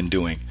have been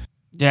doing.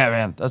 Yeah,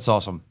 man, that's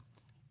awesome.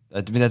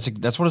 I mean,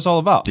 that's what it's all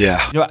about.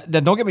 Yeah.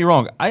 Don't get me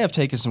wrong. I have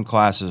taken some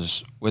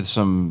classes with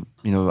some,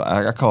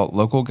 I call it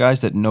local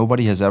guys that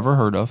nobody has ever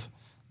heard of,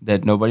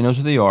 that nobody knows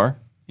who they are,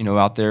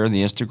 out there in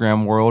the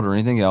Instagram world or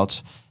anything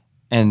else.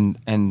 And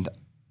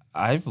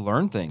I've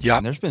learned things. Yeah.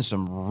 And there's been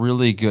some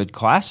really good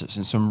classes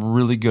and some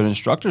really good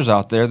instructors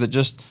out there that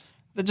just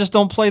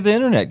don't play the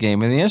internet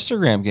game and the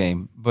Instagram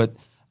game, but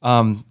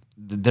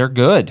they're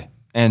good.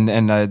 And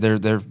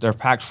they're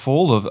packed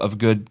full of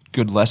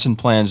good lesson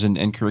plans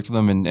and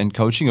curriculum and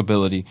coaching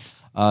ability.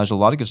 There's a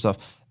lot of good stuff.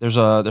 There's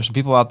some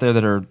people out there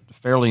that are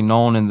fairly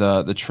known in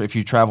if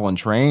you travel and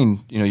train,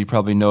 you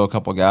probably know a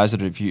couple of guys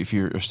that if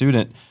you're a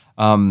student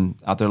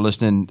out there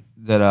listening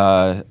that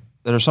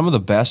are some of the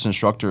best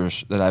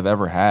instructors that I've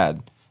ever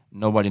had.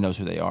 Nobody knows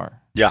who they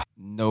are. Yeah.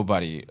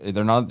 Nobody.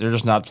 They're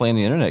just not playing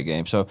the internet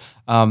game. So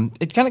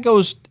it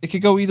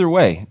could go either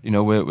way,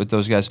 with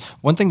those guys.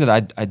 One thing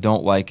that I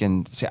don't like,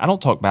 and see, I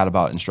don't talk bad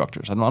about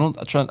instructors.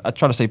 I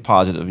try to stay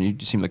positive. You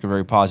seem like a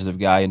very positive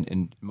guy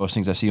in most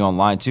things I see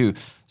online too.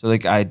 So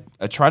like I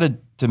try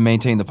to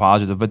maintain the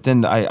positive, but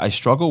then I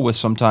struggle with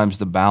sometimes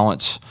the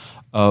balance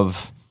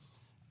of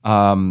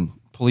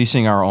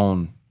policing our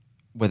own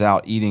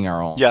without eating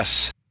our own.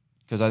 Yes.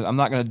 Because I'm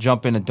not going to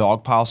jump in and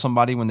dogpile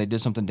somebody when they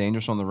did something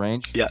dangerous on the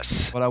range.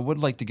 Yes. But I would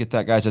like to get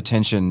that guy's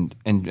attention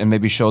and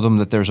maybe show them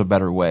that there's a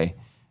better way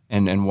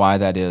and why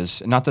that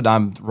is. Not that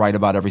I'm right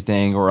about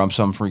everything or I'm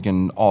some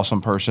freaking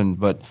awesome person,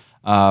 but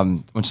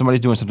when somebody's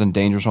doing something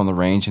dangerous on the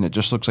range and it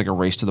just looks like a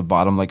race to the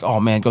bottom, like, oh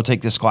man, go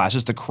take this class.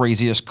 It's the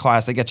craziest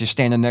class. They got you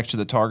standing next to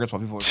the targets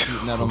while people are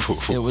shooting at them.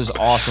 It was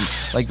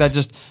awesome. Like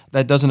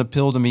that doesn't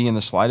appeal to me in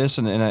the slightest.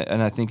 And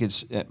I think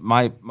it's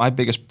my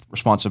biggest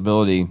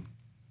responsibility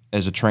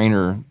as a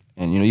trainer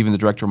and even the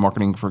director of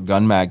marketing for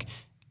GunMag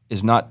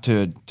is not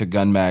to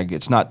GunMag.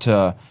 It's not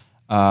to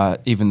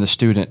even the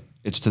student.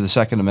 It's to the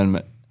Second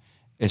Amendment.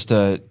 It's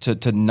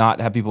to not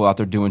have people out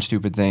there doing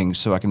stupid things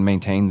so I can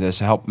maintain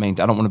this, I don't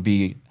want to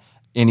be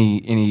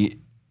any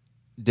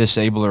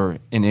disabler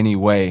in any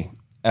way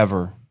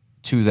ever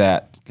to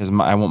that because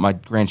I want my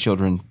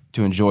grandchildren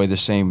to enjoy the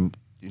same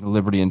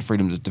liberty and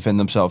freedom to defend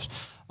themselves.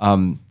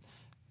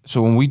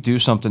 So when we do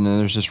something and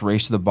there's this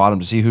race to the bottom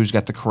to see who's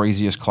got the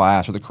craziest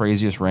class or the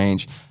craziest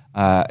range,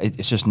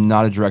 it's just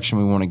not a direction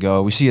we want to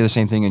go. We see the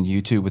same thing in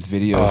YouTube with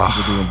videos of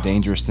people doing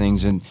dangerous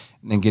things and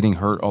then getting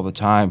hurt all the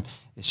time.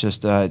 It's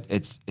just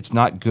it's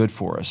not good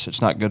for us.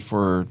 It's not good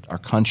for our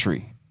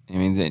country. I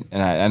mean,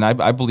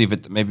 I believe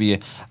it. Maybe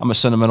I'm a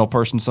sentimental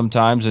person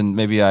sometimes, and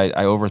maybe I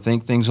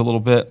overthink things a little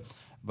bit.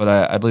 But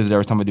I believe that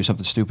every time I do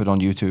something stupid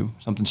on YouTube,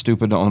 something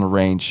stupid on a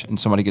range, and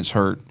somebody gets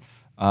hurt,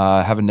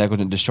 have a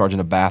negligent discharge in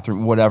a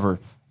bathroom, whatever,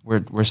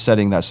 we're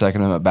setting that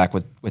Second Amendment back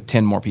with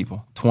 10 more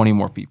people, 20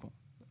 more people,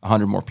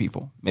 100 more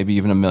people, maybe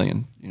even 1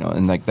 million.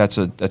 And like that's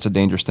a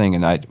dangerous thing,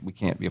 and we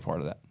can't be a part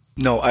of that.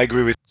 No, I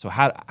agree with. So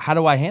how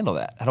do I handle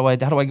that? How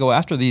do I go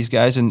after these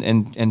guys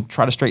and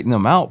try to straighten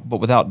them out, but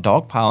without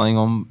dogpiling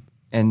them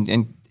and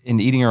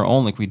eating our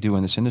own like we do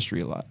in this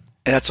industry a lot?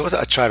 And that's what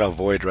I try to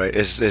avoid, right?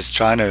 Is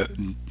trying to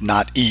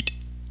not eat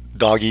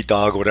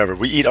dog, whatever.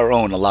 We eat our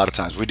own a lot of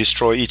times. We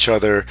destroy each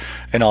other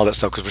and all that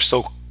stuff because we're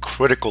so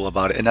critical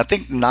about it. And I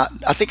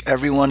think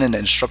everyone in the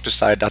instructor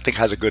side, I think,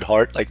 has a good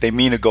heart. Like they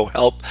mean to go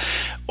help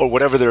or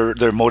whatever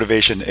their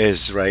motivation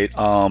is, right?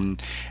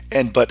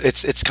 But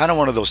it's kind of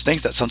one of those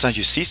things that sometimes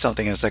you see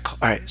something and it's like, all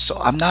right, so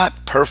I'm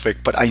not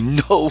perfect, but I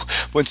know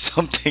when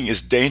something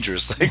is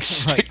dangerous.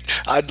 Like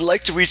right. I'd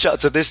like to reach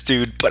out to this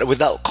dude, but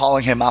without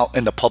calling him out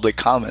in the public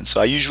comments.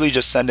 So I usually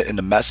just send it in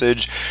the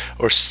message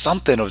or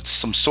something of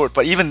some sort.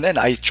 But even then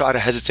I try to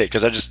hesitate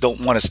because I just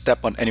don't want to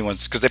step on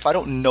anyone's, because if I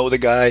don't know the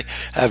guy,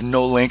 I have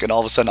no link, and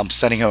all of a sudden I'm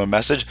sending him a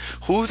message,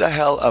 who the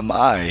hell am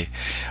I,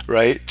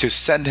 right, to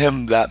send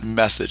him that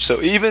message?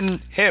 So even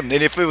him,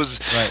 and if it was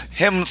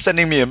him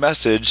sending me a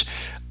message,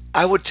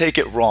 I would take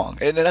it wrong,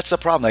 and that's the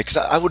problem. Like, 'cause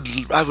I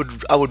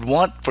would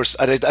want for.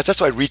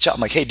 That's why I reach out.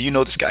 I'm like, hey, do you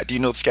know this guy? Do you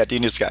know this guy? Do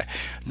you know this guy?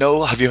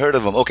 No, have you heard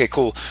of him? Okay,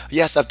 cool.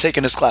 Yes, I've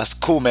taken his class.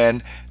 Cool,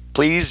 man.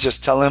 Please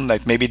just tell him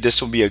like maybe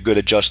this will be a good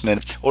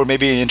adjustment, or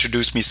maybe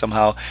introduce me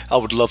somehow. I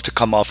would love to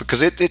come off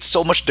because it's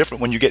so much different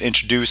when you get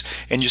introduced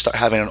and you start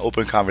having an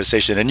open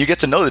conversation and you get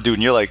to know the dude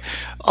and you're like,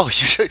 oh,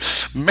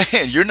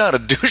 man, you're not a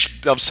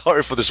douche. I'm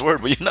sorry for this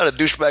word, but you're not a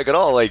douchebag at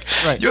all. Like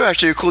You're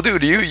actually a cool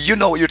dude. You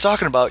know what you're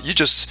talking about.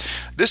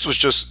 This was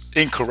just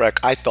incorrect,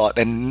 I thought,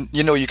 and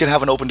you can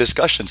have an open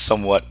discussion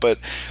somewhat, but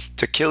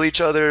to kill each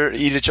other,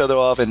 eat each other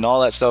off, and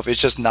all that stuff, it's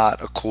just not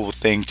a cool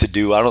thing to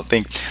do. I don't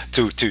think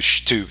to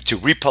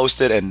repost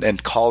it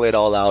and call it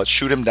all out,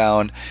 shoot him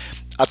down,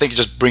 I think it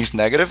just brings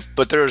negative.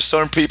 But there are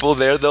certain people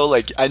there though,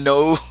 like I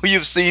know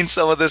you've seen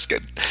some of this.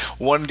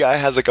 One guy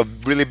has like a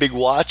really big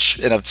watch,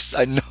 and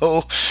I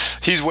know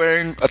he's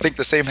wearing, I think,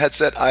 the same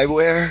headset I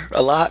wear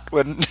a lot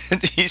when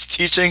he's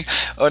teaching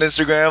on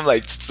Instagram.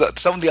 Like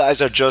some of the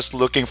guys are just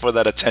looking for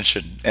that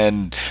attention,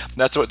 and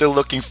that's what they're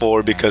looking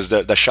for because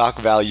the shock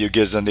value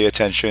gives them the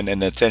attention,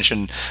 and the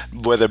attention,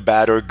 whether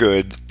bad or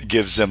good,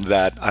 gives them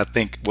that, I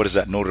think, what is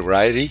that,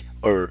 notoriety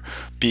or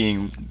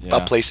being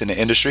a place in the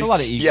industry. It's a lot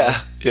of ego.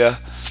 Yeah.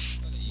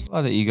 A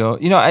lot of ego.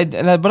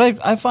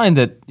 I find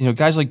that,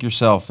 guys like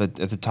yourself at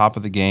the top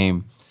of the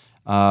game,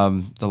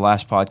 the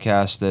last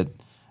podcast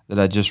that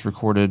I just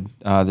recorded,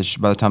 by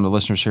the time the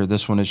listeners hear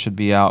this one, it should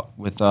be out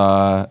with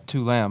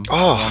Two Lamb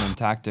and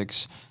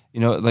Tactics.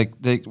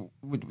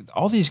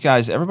 All these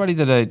guys, everybody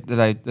that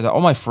I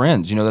all my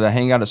friends, that I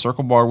hang out at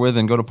Circle Bar with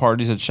and go to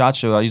parties at SHOT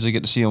Show, I usually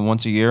get to see them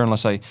once a year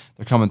unless they're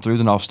coming through.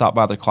 Then I'll stop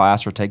by their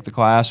class or take the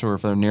class, or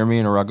if they're near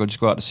me, or I'll just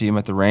go out to see them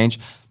at the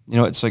range.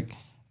 It's like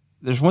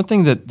there's one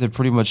thing that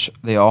pretty much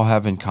they all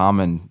have in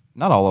common.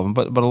 Not all of them,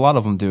 but a lot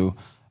of them do,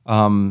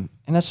 and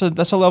that's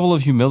a level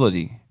of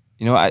humility.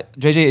 You know,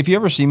 JJ, if you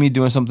ever see me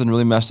doing something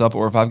really messed up,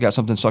 or if I've got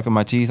something stuck in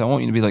my teeth, I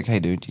want you to be like, "Hey,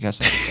 dude, you got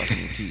something stuck in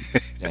your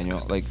teeth,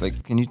 Daniel.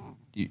 Like, can you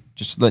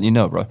just letting you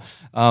know, bro?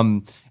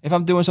 If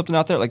I'm doing something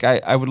out there, like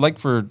I would like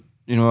for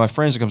my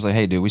friends to come say,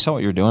 "Hey, dude, we saw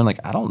what you were doing. Like,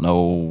 I don't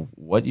know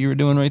what you were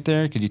doing right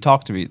there. Could you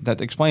talk to me? That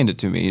explained it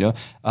to me.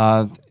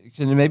 And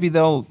maybe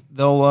they'll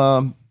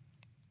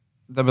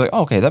be like,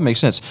 oh, okay, that makes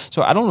sense.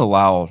 So I don't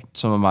allow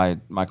some of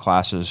my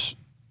classes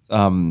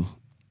to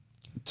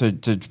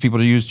people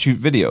to shoot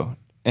video.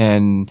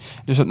 And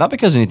just not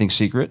because anything's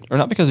secret or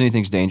not because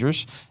anything's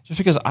dangerous, just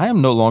because I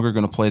am no longer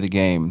going to play the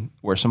game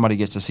where somebody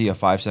gets to see a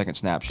 5-second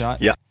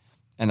snapshot. Yeah.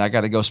 And I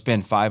got to go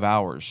spend 5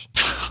 hours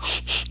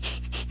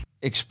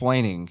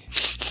explaining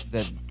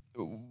that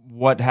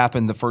what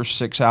happened the first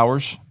 6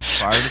 hours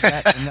prior to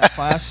that in that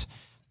class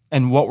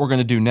and what we're going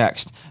to do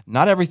next.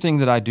 Not everything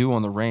that I do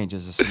on the range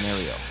is a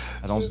scenario.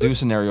 I don't do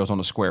scenarios on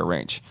a square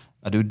range.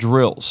 I do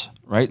drills,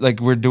 right? Like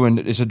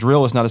it's a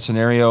drill, it's not a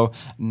scenario.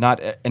 Not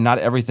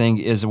everything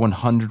is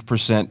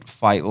 100%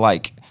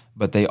 fight-like,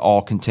 but they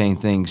all contain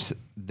things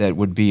that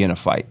would be in a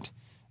fight.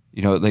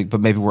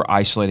 But maybe we're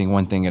isolating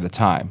one thing at a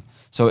time.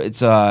 So it's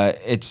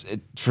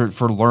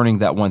for learning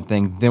that one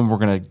thing. Then we're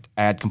going to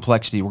add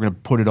complexity. We're going to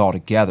put it all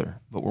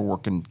together, but we're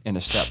working in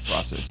a step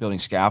process, building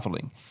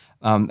scaffolding.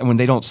 And when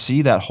they don't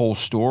see that whole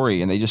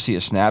story and they just see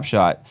a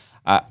snapshot,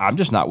 I'm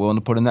just not willing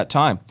to put in that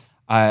time.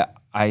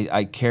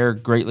 I care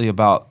greatly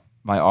about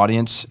my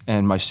audience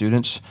and my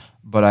students,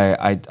 but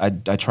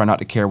I try not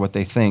to care what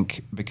they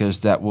think,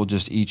 because that will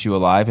just eat you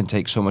alive and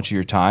take so much of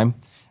your time.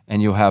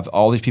 And you'll have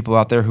all these people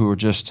out there who are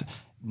just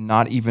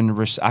not even.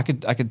 I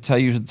could tell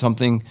you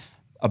something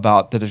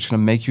about that it's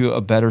going to make you a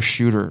better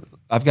shooter.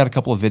 I've got a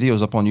couple of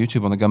videos up on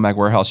YouTube on the Gun Mag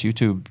Warehouse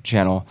YouTube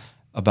channel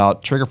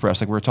about trigger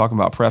press, like we were talking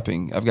about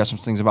prepping. I've got some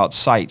things about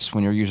sights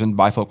when you're using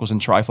bifocals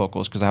and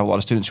trifocals, because I have a lot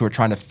of students who are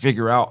trying to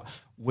figure out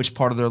which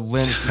part of their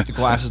lens with the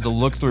glasses to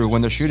look through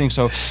when they're shooting.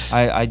 So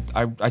I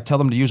tell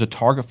them to use a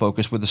target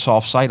focus with the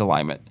soft sight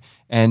alignment.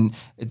 And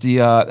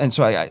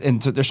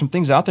so there's some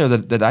things out there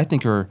that I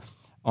think are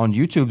on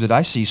YouTube that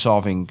I see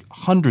solving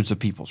hundreds of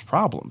people's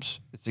problems.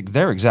 It's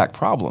their exact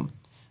problem.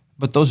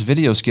 But those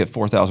videos get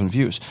 4,000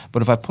 views.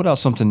 But if I put out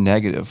something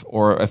negative,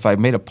 or if I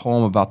made a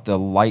poem about the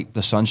light,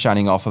 the sun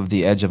shining off of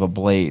the edge of a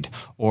blade,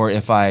 or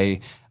if I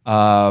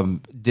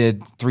did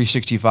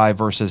 365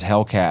 versus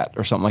Hellcat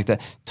or something like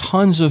that,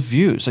 tons of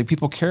views. Like,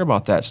 people care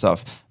about that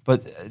stuff,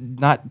 but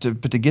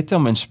to get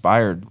them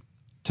inspired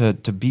to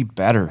be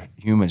better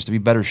humans, to be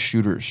better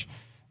shooters,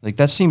 like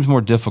that seems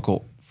more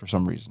difficult for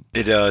some reason.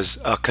 It does.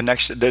 A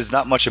connection. There's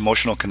not much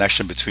emotional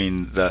connection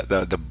between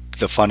the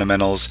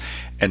fundamentals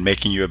and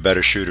making you a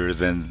better shooter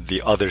than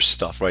the other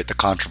stuff, right? The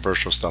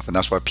controversial stuff, and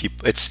that's why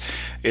people. It's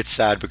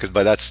sad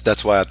but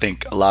that's why I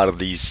think a lot of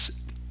these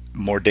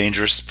more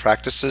dangerous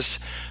practices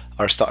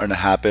are starting to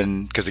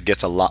happen, because it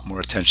gets a lot more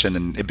attention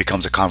and it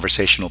becomes a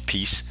conversational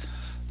piece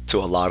to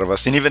a lot of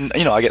us. And even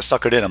I get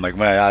suckered in. I'm like,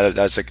 man,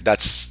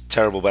 that's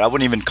terrible. But I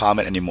wouldn't even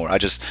comment anymore. I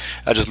just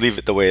leave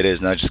it the way it is,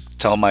 and I just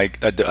tell I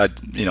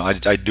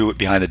do it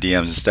behind the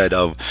DMs instead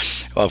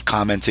of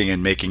commenting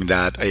and making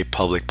that a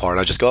public part.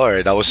 I just go, all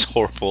right, that was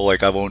horrible.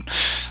 Like, I won't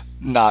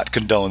not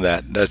condone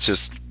that. That's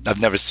just, I've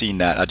never seen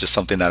that. That's just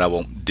something that I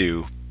won't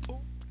do,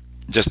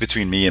 just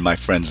between me and my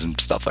friends and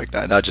stuff like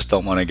that. And I just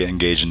don't want to get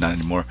engaged in that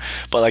anymore.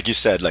 But like you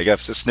said, like,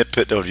 if the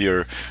snippet of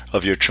your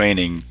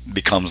training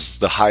becomes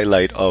the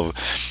highlight of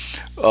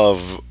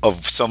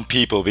some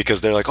people,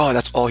 because they're like, oh,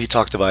 that's all he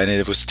talked about, and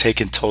it was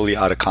taken totally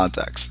out of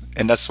context.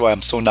 And that's why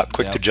I'm so not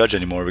quick to judge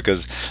anymore,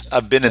 because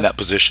I've been in that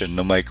position.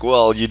 I'm like,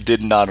 well, you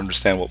did not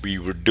understand what we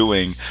were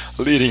doing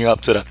leading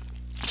up to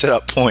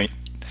that point.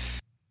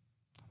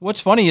 What's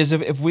funny is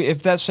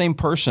if that same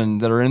person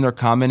that are in there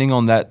commenting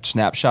on that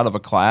snapshot of a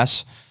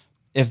class,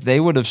 if they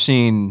would have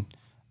seen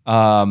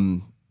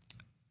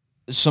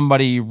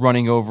somebody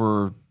running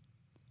over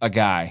a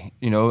guy,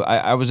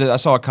 I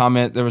saw a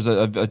comment. There was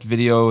a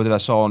video that I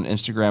saw on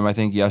Instagram, I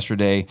think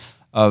yesterday,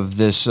 of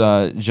this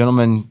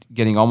gentleman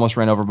getting almost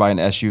ran over by an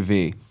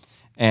SUV.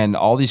 And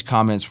all these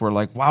comments were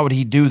like, why would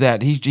he do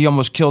that? He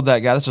almost killed that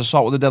guy. That's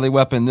assault with a deadly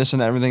weapon, this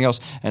and that, everything else.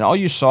 And all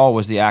you saw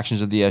was the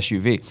actions of the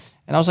SUV.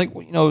 And I was like,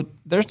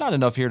 there's not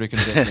enough here to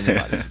convince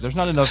anybody. There's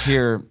not enough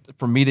here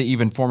for me to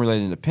even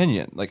formulate an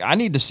opinion. Like, I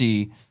need to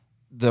see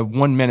the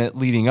 1 minute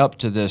leading up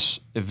to this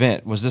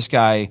event. Was this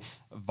guy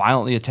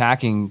violently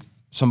attacking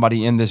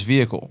somebody in this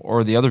vehicle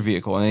or the other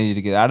vehicle, and they need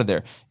to get out of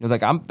there?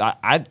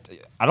 I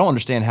don't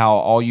understand how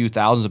all you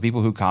thousands of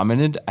people who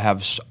commented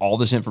have all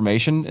this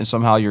information, and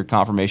somehow your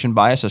confirmation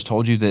bias has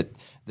told you that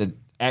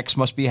X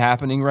must be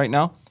happening right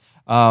now.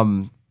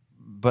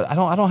 But I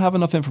don't have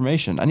enough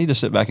information. I need to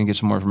sit back and get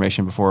some more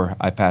information before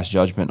I pass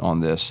judgment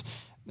on this.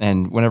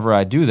 And whenever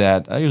I do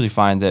that, I usually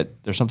find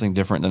that there's something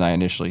different than I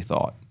initially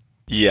thought.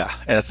 Yeah,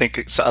 and I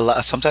think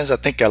sometimes I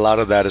think a lot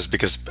of that is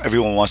because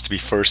everyone wants to be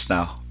first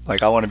now.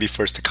 Like, I want to be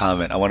first to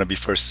comment. I want to be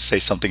first to say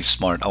something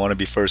smart. I want to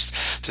be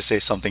first to say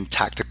something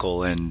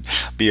tactical and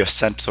be a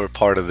central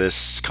part of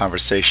this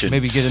conversation.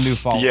 Maybe get a new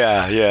follower.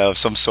 Yeah, of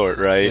some sort,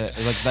 right?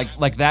 Yeah,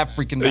 like that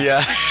freaking guy.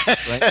 Yeah.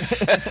 Right?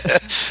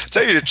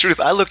 Tell you the truth,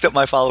 I looked at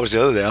my followers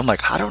the other day. I'm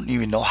like, I don't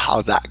even know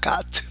how that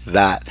got to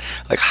that.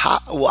 Like, how?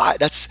 Why?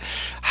 That's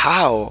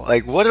how?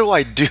 Like, what do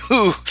I do?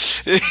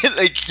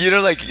 Like, you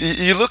know, like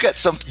you look at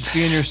some. You're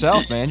being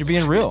yourself, man. You're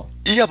being real.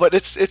 Yeah, but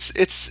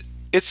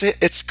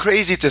it's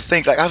crazy to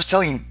think. Like, I was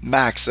telling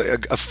Max,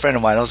 a friend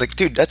of mine, I was like,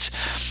 dude,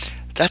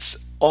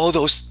 that's all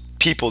those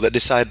people that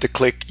decide to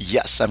click,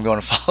 yes, I'm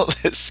going to follow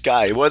this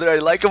guy, whether I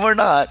like him or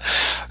not,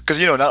 because,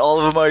 you know, not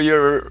all of them are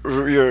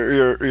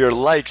your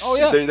likes. Oh,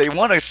 yeah. They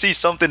want to see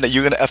something that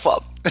you're going to F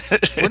up.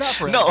 We're not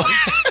for No.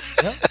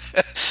 Yeah.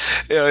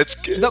 You know, it's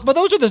good. But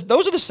those are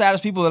the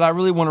saddest people that I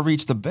really want to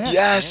reach the best.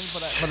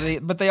 Yes.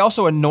 Man. But they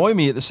also annoy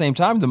me at the same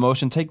time the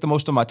most and take the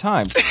most of my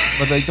time.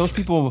 But like those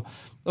people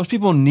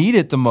need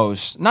it the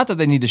most. Not that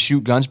they need to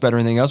shoot guns better or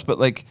anything else, but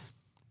like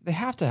they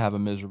have to have a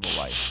miserable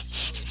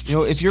life. You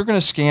know, if you're going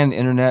to scan the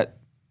internet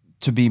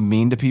to be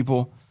mean to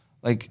people,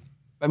 like,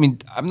 I mean,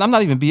 I'm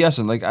not even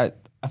BSing. Like,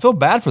 I feel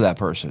bad for that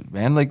person,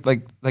 man. Like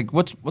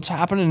what's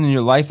happening in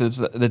your life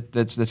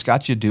that's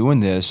got you doing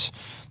this?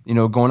 You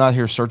know, going out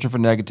here searching for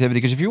negativity.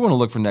 Because if you want to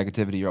look for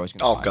negativity, you're always going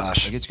to find it.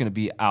 Gosh. Like, it's going to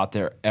be out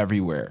there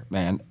everywhere,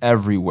 man,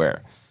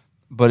 everywhere.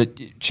 But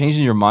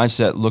changing your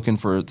mindset, looking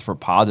for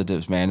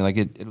positives, man, like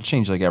it'll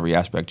change like every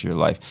aspect of your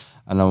life.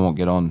 And I won't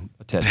get on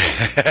a TED.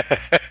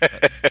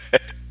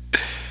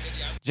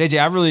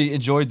 JJ, I really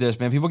enjoyed this,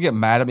 man. People get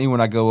mad at me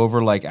when I go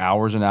over like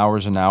hours and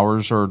hours and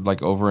hours, or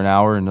like over an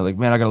hour, and they're like,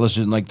 man, I got to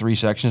listen in like 3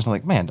 sections. I'm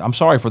like, man, I'm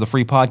sorry for the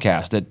free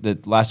podcast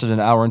that lasted an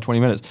hour and 20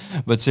 minutes.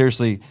 But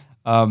seriously,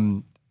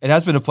 it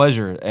has been a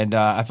pleasure, and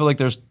I feel like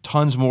there's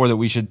tons more that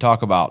we should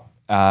talk about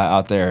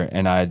out there,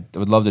 and I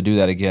would love to do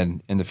that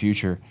again in the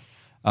future.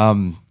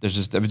 There's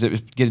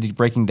just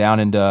breaking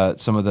down into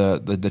some of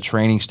the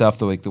training stuff,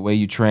 the way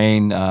you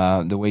train,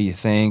 the way you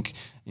think.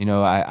 You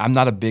know, I'm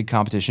not a big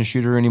competition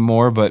shooter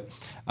anymore, but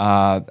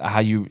how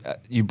you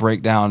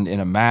break down in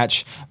a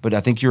match. But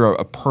I think you're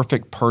a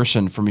perfect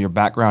person from your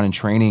background and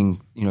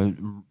training, you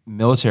know,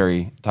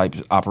 military type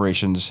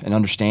operations and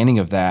understanding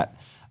of that.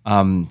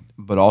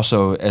 But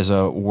also as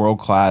a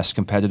world-class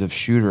competitive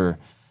shooter,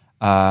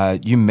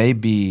 you may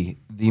be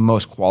the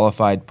most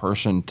qualified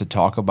person to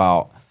talk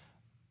about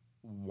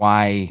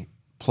why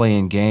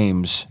playing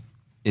games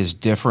is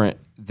different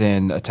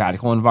than a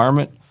tactical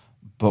environment,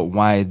 but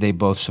why they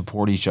both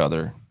support each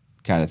other,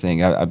 kind of thing.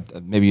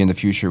 Maybe in the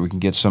future we can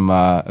get some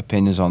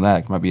opinions on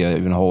that. It might be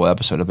even a whole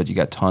episode. I bet you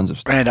got tons of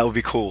stuff. Man, that would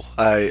be cool.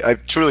 I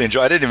truly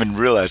enjoy. I didn't even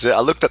realize it.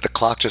 I looked at the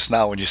clock just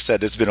now when you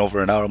said it's been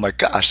over an hour. I'm like,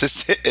 gosh,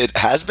 it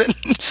has been.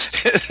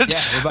 Yeah,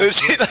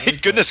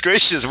 like, goodness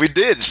gracious, we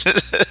did.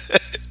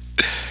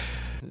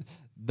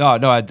 No,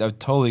 I'm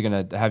totally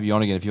gonna have you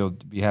on again if you'll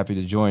be happy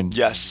to join.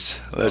 Yes,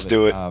 let's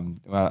do it.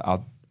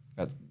 I'll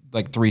got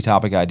like 3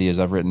 topic ideas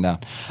I've written down.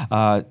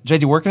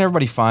 JD, where can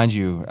everybody find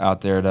you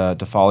out there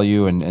to follow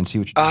you and see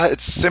what you do?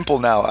 It's simple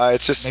now.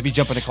 It's just maybe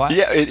jump into class.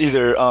 Yeah,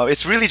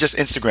 it's really just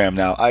Instagram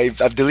now.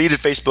 I've deleted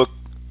Facebook.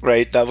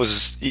 Right, that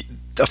was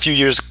a few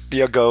years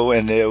ago,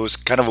 and it was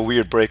kind of a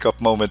weird breakup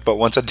moment. But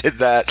once I did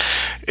that,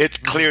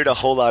 it cleared a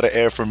whole lot of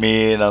air for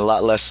me and a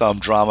lot less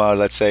drama,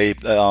 let's say.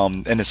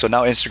 And so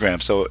now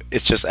Instagram. So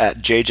it's just at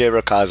JJ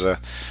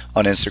Racaza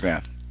on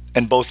Instagram.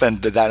 And both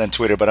and that and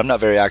Twitter, but I'm not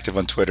very active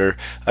on Twitter.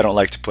 I don't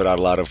like to put out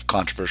a lot of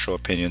controversial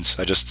opinions.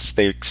 I just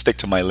stick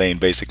to my lane,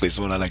 basically, is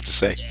what I like to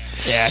say.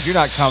 Yeah, if you're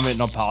not commenting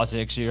on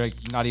politics, you're like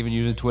not even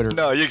using Twitter.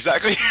 No,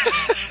 exactly.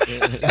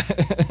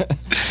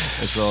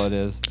 That's all it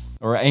is.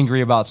 Or angry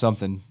about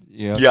something,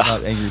 you know, yeah.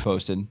 Not angry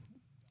posting.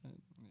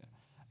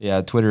 Yeah,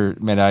 Twitter,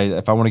 man,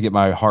 if I want to get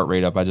my heart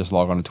rate up, I just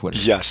log on to Twitter.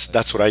 Yes,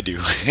 that's what I do.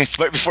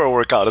 Right before I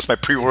work out. That's my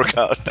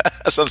pre-workout.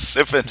 As I'm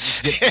sipping.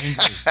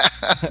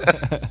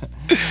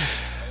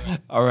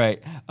 All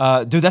right.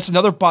 Dude, that's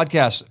another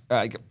podcast.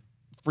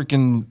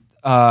 Freaking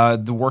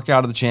the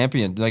workout of the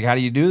champion. Like, how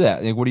do you do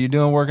that? Like, what are you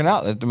doing working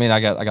out? I mean,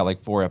 I got like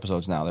 4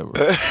 episodes now.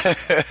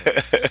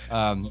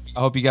 I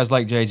hope you guys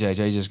like JJ.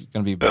 JJ's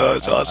going to be better. Oh,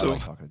 that's awesome. I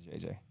like talking to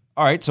JJ.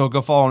 All right, so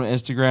go follow on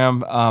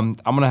Instagram. I'm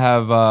going to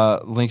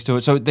have links to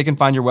it. So they can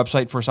find your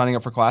website for signing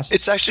up for classes?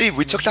 It's actually,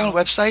 we took down a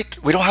website.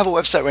 We don't have a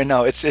website right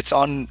now.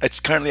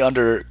 It's currently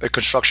under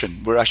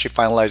construction. We're actually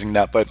finalizing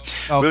that, but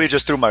really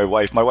just through my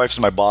wife. My wife's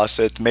my boss.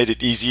 It made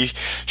it easy.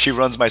 She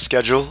runs my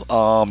schedule,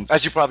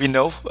 as you probably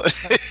know.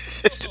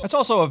 That's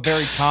also a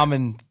very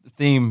common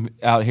theme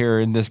out here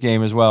in this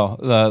game as well.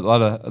 A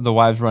lot of the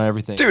wives run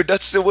everything. Dude,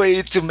 that's the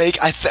way to make.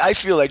 I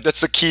feel like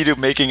that's the key to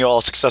making it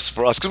all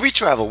successful for us, because we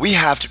travel. We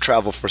have to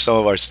travel for some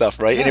of our stuff,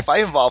 right? Yeah. And if I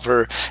involve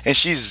her and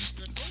she's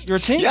your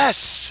team,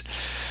 yes,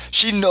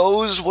 she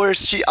knows where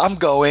I'm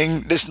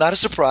going. It's not a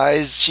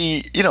surprise.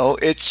 She's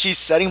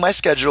setting my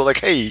schedule. Like,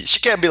 hey, she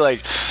can't be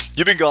like,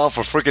 you've been gone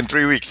for freaking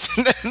 3 weeks.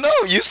 No,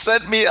 you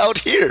sent me out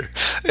here,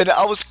 and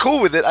I was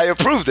cool with it. I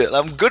approved it.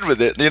 I'm good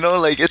with it.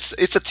 Like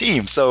it's a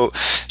team. So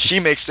she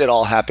makes it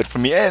all happen for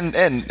me.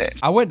 And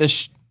I went to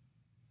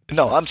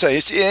No, I'm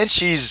saying, and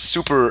she's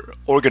super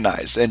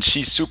organized and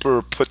she's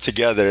super put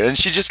together, and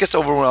she just gets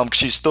overwhelmed.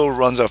 She still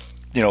runs a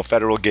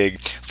federal gig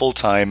full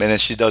time, and then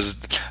she does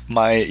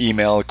my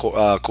email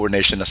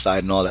coordination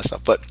aside and all that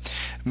stuff. But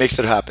makes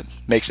it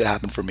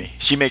happen for me.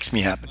 She makes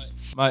me happen.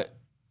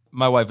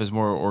 My wife is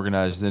more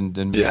organized than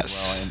me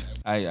Yes. as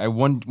well. And I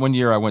one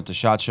year I went to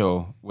SHOT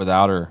Show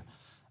without her,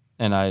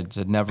 and I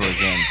said never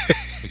again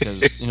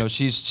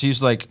because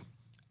she's like.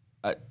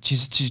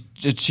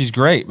 She's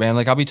great, man.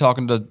 Like I'll be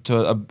talking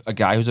to a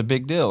guy who's a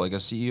big deal, like a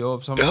CEO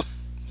of some Yep.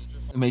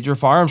 major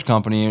firearms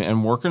company,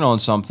 and working on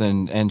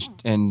something, and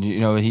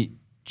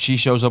she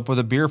shows up with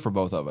a beer for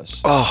both of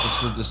us.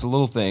 Oh. Just a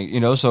little thing,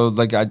 So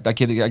like I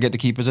get to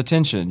keep his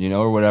attention,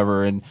 or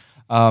whatever, and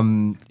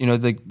we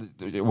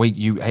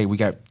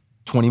got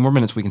 20 more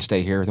minutes we can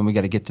stay here. Then we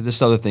got to get to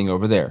this other thing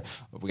over there.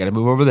 We got to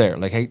move over there.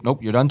 Like, hey,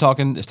 nope, you're done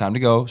talking. It's time to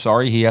go.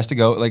 Sorry, he has to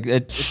go. Like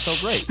it's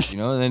so great,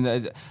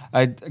 And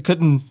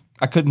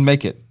I couldn't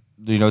make it.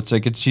 It's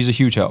like she's a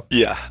huge help.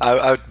 Yeah,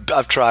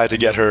 I've tried to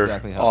get her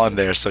exactly on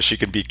there so she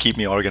can keep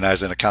me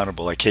organized and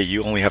accountable. Like, hey,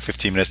 you only have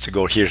 15 minutes to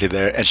go here to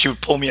there, and she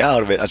would pull me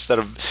out of it instead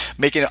of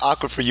making it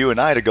awkward for you and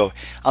I to go.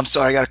 I'm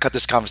sorry, I got to cut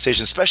this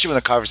conversation, especially when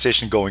the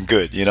conversation going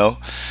good.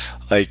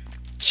 Like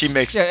she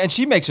makes and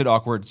she makes it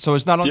awkward, so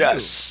it's not on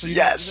yes, you. So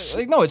yes,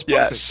 like, no, it's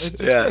perfect. yes,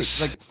 It's yes.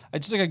 great. Like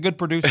it's just like a good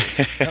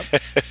producer.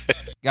 Yep.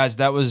 Guys,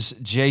 that was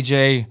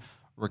JJ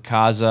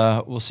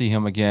Racaza. We'll see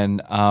him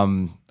again.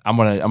 I'm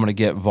gonna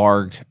get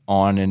Varg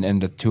on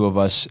and the two of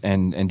us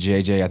and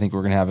JJ. I think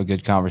we're gonna have a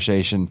good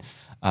conversation.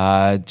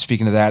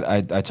 Speaking of that,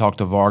 I talked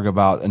to Varg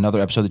about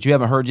another episode that you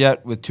haven't heard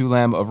yet with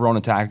Tulam of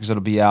Ronin Tactics.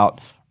 It'll be out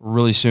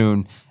really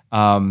soon,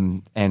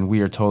 and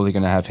we are totally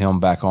gonna have him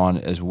back on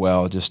as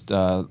well. Just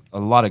a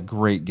lot of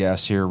great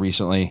guests here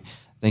recently.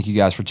 Thank you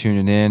guys for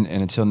tuning in,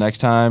 and until next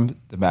time,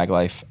 the Mag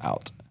Life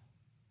out.